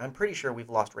Ray Fisher. I'm pretty sure we've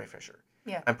lost Ray Fisher.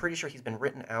 Yeah. I'm pretty sure he's been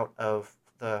written out of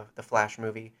the Flash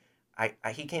movie.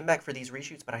 He came back for these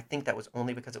reshoots, but I think that was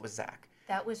only because it was Zach.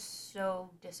 That was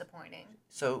so disappointing.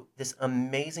 So this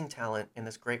amazing talent and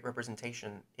this great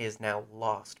representation is now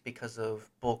lost because of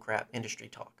bullcrap industry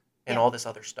talk and Yeah. all this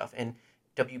other stuff, and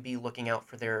WB looking out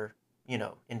for their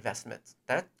investments.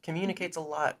 That communicates a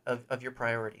lot of your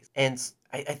priorities. And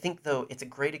I think, though, it's a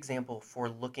great example for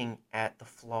looking at the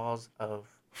flaws of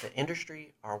the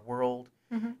industry, our world,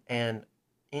 Mhm. And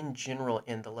in general,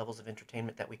 in the levels of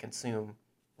entertainment that we consume,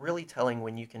 really telling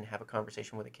when you can have a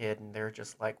conversation with a kid and they're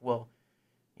just like, well,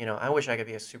 I wish I could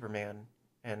be a Superman.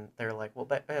 And they're like, well,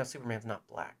 Superman's not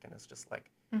black. And it's just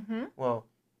like, Mhm. well,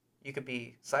 you could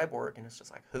be Cyborg. And it's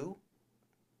just like, who?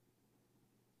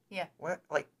 Yeah. What?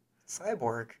 Like,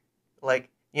 Cyborg? Like,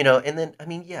 and then, I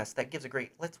mean, yes, that gives a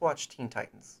great, let's watch Teen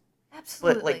Titans. But like,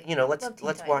 Absolutely. Love Teen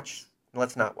let's watch, Titans.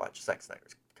 let's not watch Zack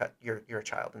Snyder's cut. You're a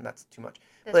child and that's too much.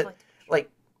 That's But way too much.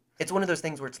 like, it's one of those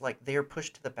things where it's like they're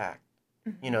pushed to the back.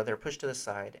 Mhm. They're pushed to the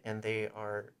side and they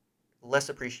are less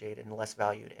appreciated and less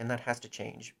valued. And that has to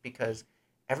change because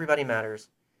everybody matters.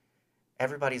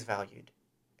 Everybody's valued.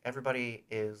 Everybody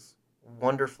is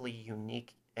wonderfully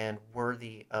unique and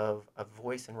worthy of a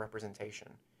voice and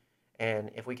representation. And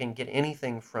if we can get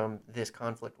anything from this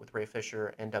conflict with Ray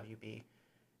Fisher and WB,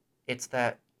 it's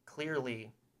that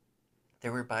clearly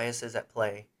there were biases at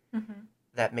play Mhm.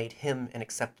 that made him an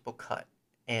acceptable cut.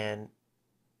 And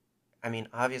I mean,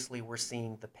 obviously, we're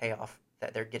seeing the payoff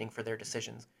that they're getting for their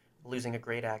decisions. Losing a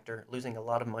great actor, losing a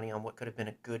lot of money on what could have been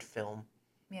a good film.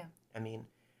 Yeah. I mean,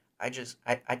 I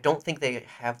don't think they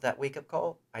have that wake up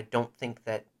call. I don't think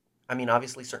that, I mean,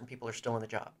 obviously, certain people are still in the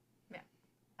job. Yeah.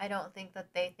 I don't think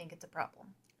that they think it's a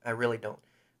problem. I really don't.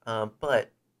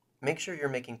 But make sure you're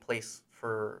making place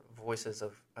for voices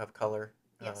of color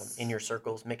Yes. in your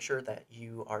circles. Make sure that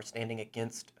you are standing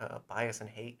against bias and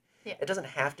hate. Yeah. It doesn't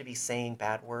have to be saying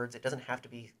bad words. It doesn't have to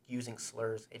be using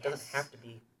slurs. It doesn't Yes. have to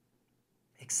be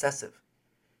excessive.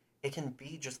 It can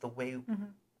be just the way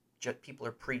Mhm. people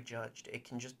are prejudged. It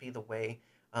can just be the way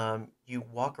you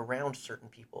walk around certain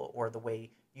people or the way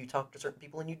you talk to certain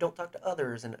people and you don't talk to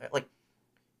others. And like,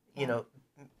 you Yeah. know,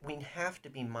 we have to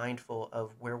be mindful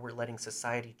of where we're letting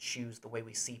society choose the way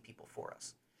we see people for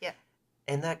us. Yeah.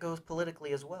 And that goes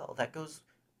politically as well. That goes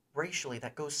racially.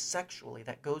 That goes sexually.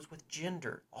 That goes with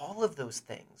gender. All of those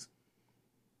things.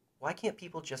 Why can't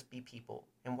people just be people?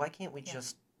 And why can't we Yeah.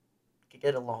 just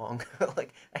get along?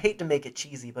 Like, I hate to make it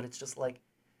cheesy, but it's just like,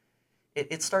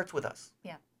 it starts with us.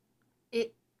 Yeah.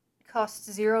 It costs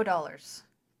 $0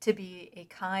 to be a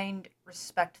kind,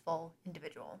 respectful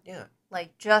individual. Yeah.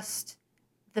 Like, just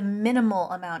the minimal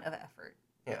amount of effort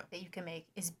Yeah. that you can make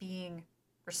is being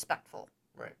respectful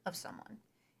Right. of someone.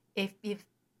 If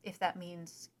that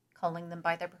means calling them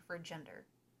by their preferred gender,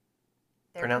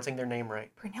 their Pronouncing their name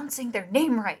right. pronouncing their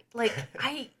name right. Like,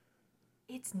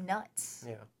 it's nuts.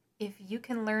 Yeah. If you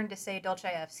can learn to say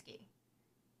Dolchaevsky,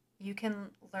 you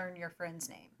can learn your friend's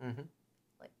name. Mm-hmm.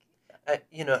 Like,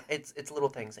 It's little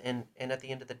things, and at the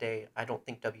end of the day, I don't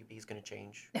think WB is going to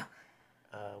change. No.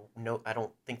 No, I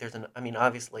don't think there's an. I mean,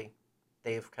 obviously,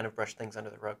 they've kind of brushed things under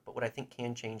the rug, but what I think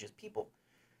can change is people,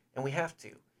 and we have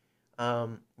to.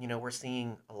 We're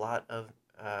seeing a lot of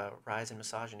rise in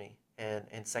misogyny and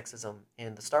sexism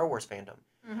in the Star Wars fandom.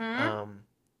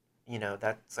 mm-hmm.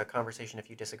 That's a conversation if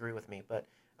you disagree with me, but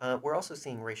we're also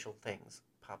seeing racial things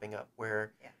popping up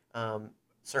where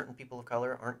certain people of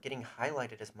color aren't getting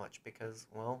highlighted as much because,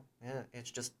 well, yeah,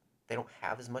 it's just they don't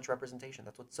have as much representation.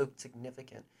 That's what's so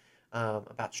significant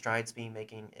about strides being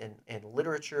making in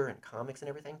literature and comics and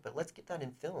everything. But let's get that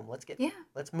in film.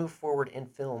 Let's move forward in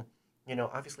film.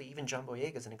 Obviously, even John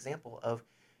Boyega is an example of,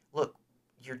 look,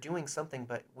 you're doing something,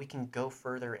 but we can go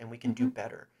further and we can do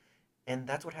better. And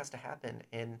that's what has to happen.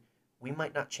 And we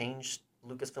might not change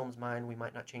Lucasfilm's mind, we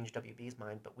might not change WB's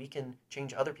mind, but we can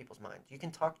change other people's minds. You can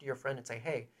talk to your friend and say,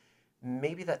 hey,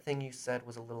 maybe that thing you said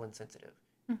was a little insensitive.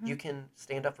 Mm-hmm. You can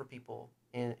stand up for people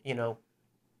and,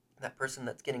 that person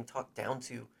that's getting talked down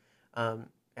to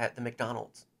at the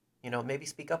McDonald's. Maybe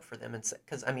speak up for them and say,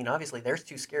 because I mean, obviously, they're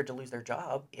too scared to lose their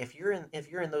job. If you're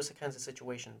in those kinds of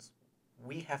situations,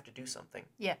 we have to do something.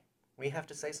 Yeah. We have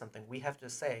to say something. We have to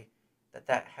say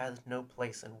that has no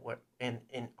place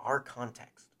in our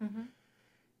context. Mm-hmm.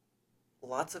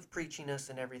 Lots of preachiness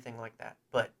and everything like that,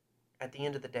 but at the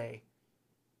end of the day,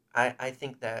 I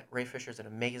think that Ray Fisher's an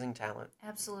amazing talent.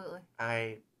 Absolutely.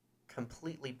 I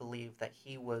completely believe that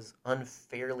he was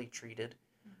unfairly treated,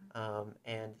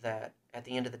 and that at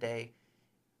the end of the day,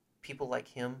 people like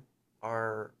him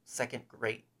are second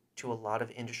rate to a lot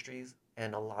of industries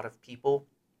and a lot of people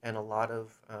and a lot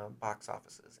of box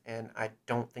offices. And I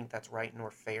don't think that's right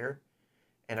nor fair.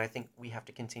 And I think we have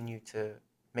to continue to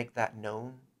make that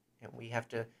known, and we have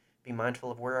to be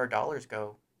mindful of where our dollars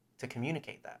go to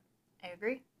communicate that. I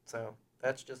agree. So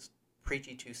that's just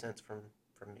preachy 2 cents from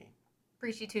me.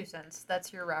 Preachy 2 cents.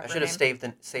 That's your rapper I should have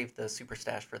name. saved the super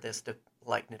stash for this to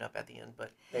lighten it up at the end,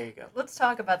 but there you go. Let's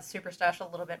talk about the Super Stash a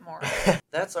little bit more.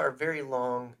 That's our very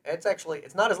long.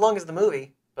 It's not as long as the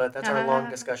movie, but that's our long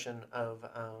discussion of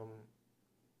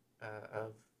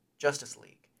Justice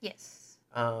League. Yes.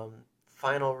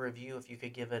 Final review, if you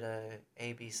could give it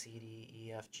a B, C, D,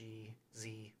 E, F, G,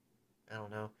 Z, I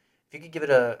don't know. If you could give it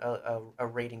a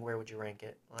rating, where would you rank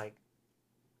it? Like,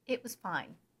 It was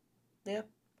fine. yeah.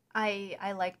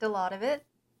 I liked a lot of it.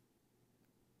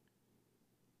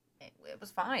 It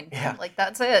was fine. Yeah. Like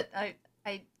that's it.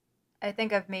 I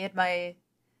think I've made my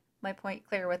point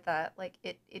clear with that. Like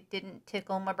it didn't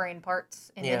tickle my brain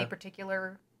parts in any Yeah.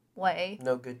 particular way.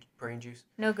 No good brain juice.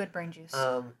 No good brain juice.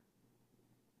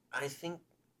 I think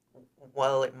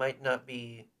while it might not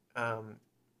be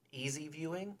easy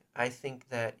viewing, I think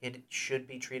that it should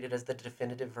be treated as the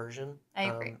definitive version. I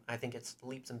agree. I think it's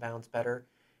leaps and bounds better.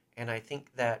 And I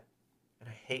think that, and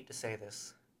I hate to say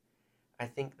this, I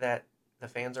think that the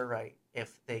fans are right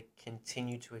if they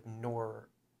continue to ignore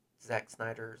Zack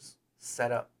Snyder's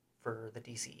setup for the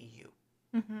DCEU.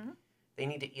 Mm-hmm. They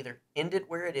need to either end it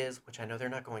where it is, which I know they're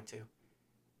not going to,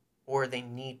 or they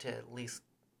need to at least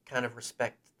kind of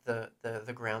respect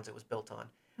the grounds it was built on.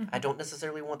 Mm-hmm. I don't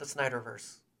necessarily want the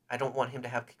Snyderverse. I don't want him to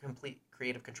have complete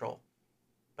creative control.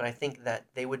 But I think that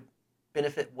they would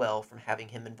benefit well from having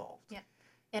him involved. Yeah.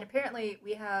 And apparently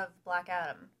we have Black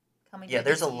Adam coming to Yeah,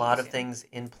 there's a DCU lot of soon. things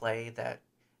in play that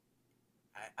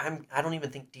I don't even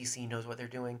think DC knows what they're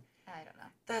doing. I don't know.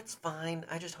 That's fine.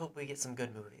 I just hope we get some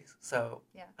good movies. So,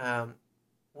 Yeah.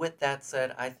 With that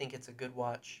said, I think it's a good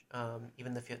watch.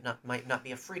 Even if it might not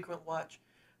be a frequent watch,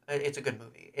 it's a good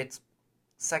movie. It's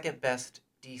second best,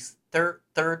 third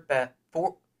best,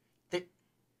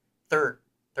 third.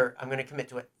 I'm going to commit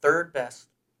to it. Third best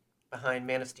behind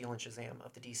Man of Steel and Shazam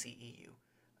of the DCEU,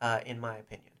 in my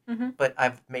opinion. Mm-hmm. But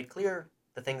I've made clear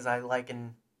the things I like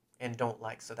and don't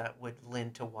like, so that would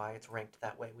lend to why it's ranked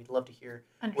that way. We'd love to hear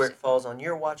where it Understood. falls on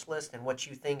your watch list and what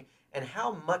you think and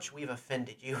how much we've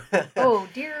offended you. Oh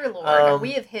dear Lord, Um,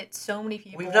 we have hit so many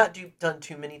people. We've not done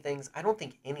too many things. I don't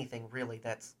think anything really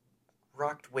that's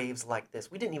rocked waves like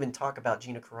this. We didn't even talk about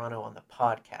Gina Carano on the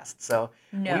podcast, so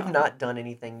No. we've not done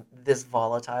anything this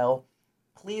volatile.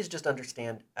 Please just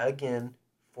understand, again,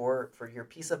 for your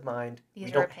peace of mind, These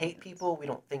we are don't hate opinions. people. We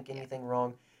don't think Yeah. anything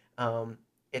wrong.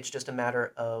 It's just a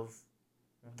matter of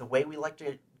the way we like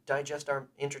to digest our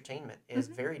entertainment is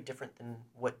Mhm. very different than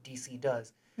what DC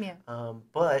does. Yeah.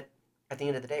 But at the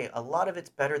end of the day, a lot of it's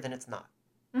better than it's not.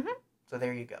 Mhm. So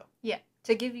there you go. Yeah.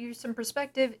 To give you some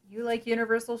perspective, you like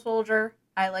Universal Soldier.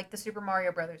 I like the Super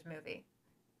Mario Brothers movie.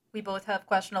 We both have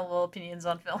questionable opinions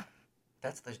on film.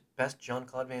 That's the best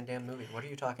Jean-Claude Van Damme movie. What are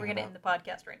you talking We're gonna about? end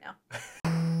the podcast right now.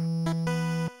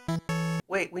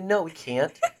 Wait, we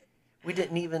can't. We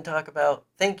didn't even talk about.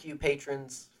 Thank you,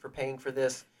 patrons, for paying for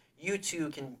this. You too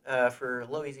can, for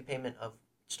low easy payment of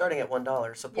starting at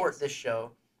 $1, support Yes. this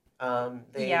show.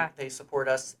 Yeah. They support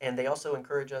us, and they also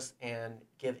encourage us and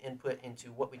give input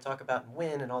into what we talk about and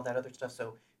when and all that other stuff.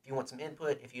 So if you want some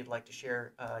input, if you'd like to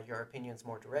share your opinions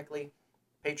more directly,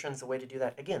 Patreon's the way to do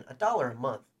that. Again, $1 a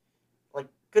month. Like,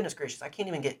 goodness gracious, I can't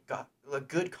even get a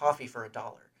good coffee for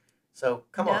 $1. So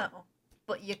come on. No.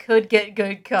 But you could get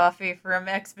good coffee from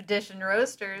Expedition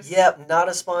Roasters. Yep, not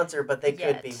a sponsor, but they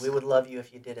could be. Yet. We would love you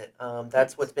if you did it.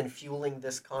 That's Yes. what's been fueling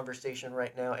this conversation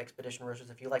right now. Expedition Roasters.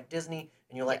 If you like Disney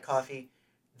and you like Yes. coffee,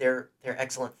 they're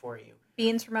excellent for you.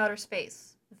 Beans from Outer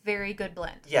Space. Very good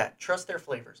blend. Yeah, trust their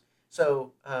flavors.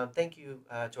 So thank you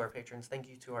to our patrons. Thank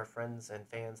you to our friends and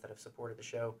fans that have supported the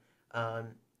show.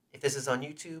 If this is on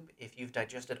YouTube, if you've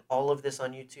digested all of this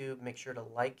on YouTube, make sure to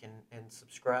like and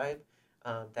subscribe.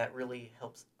 That really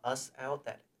helps us out.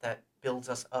 That builds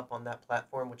us up on that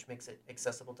platform, which makes it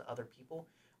accessible to other people.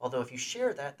 Although if you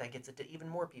share that gets it to even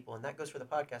more people, and that goes for the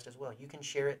podcast as well. You can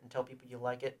share it and tell people you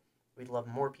like it. We'd love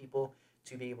more people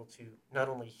to be able to not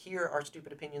only hear our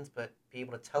stupid opinions, but be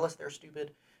able to tell us they're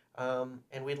stupid.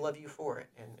 And we'd love you for it.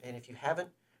 And if you haven't,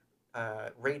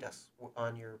 rate us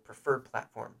on your preferred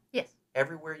platform. Yes.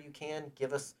 Everywhere you can,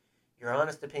 give us your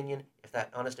honest opinion. If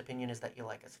that honest opinion is that you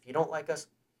like us. If you don't like us,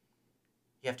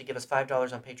 you have to give us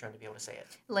 $5 on Patreon to be able to say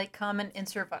Like, comment, and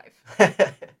survive.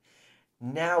 it.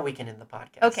 Now we can end the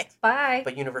podcast. Okay, bye.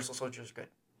 But Universal Soldier is good.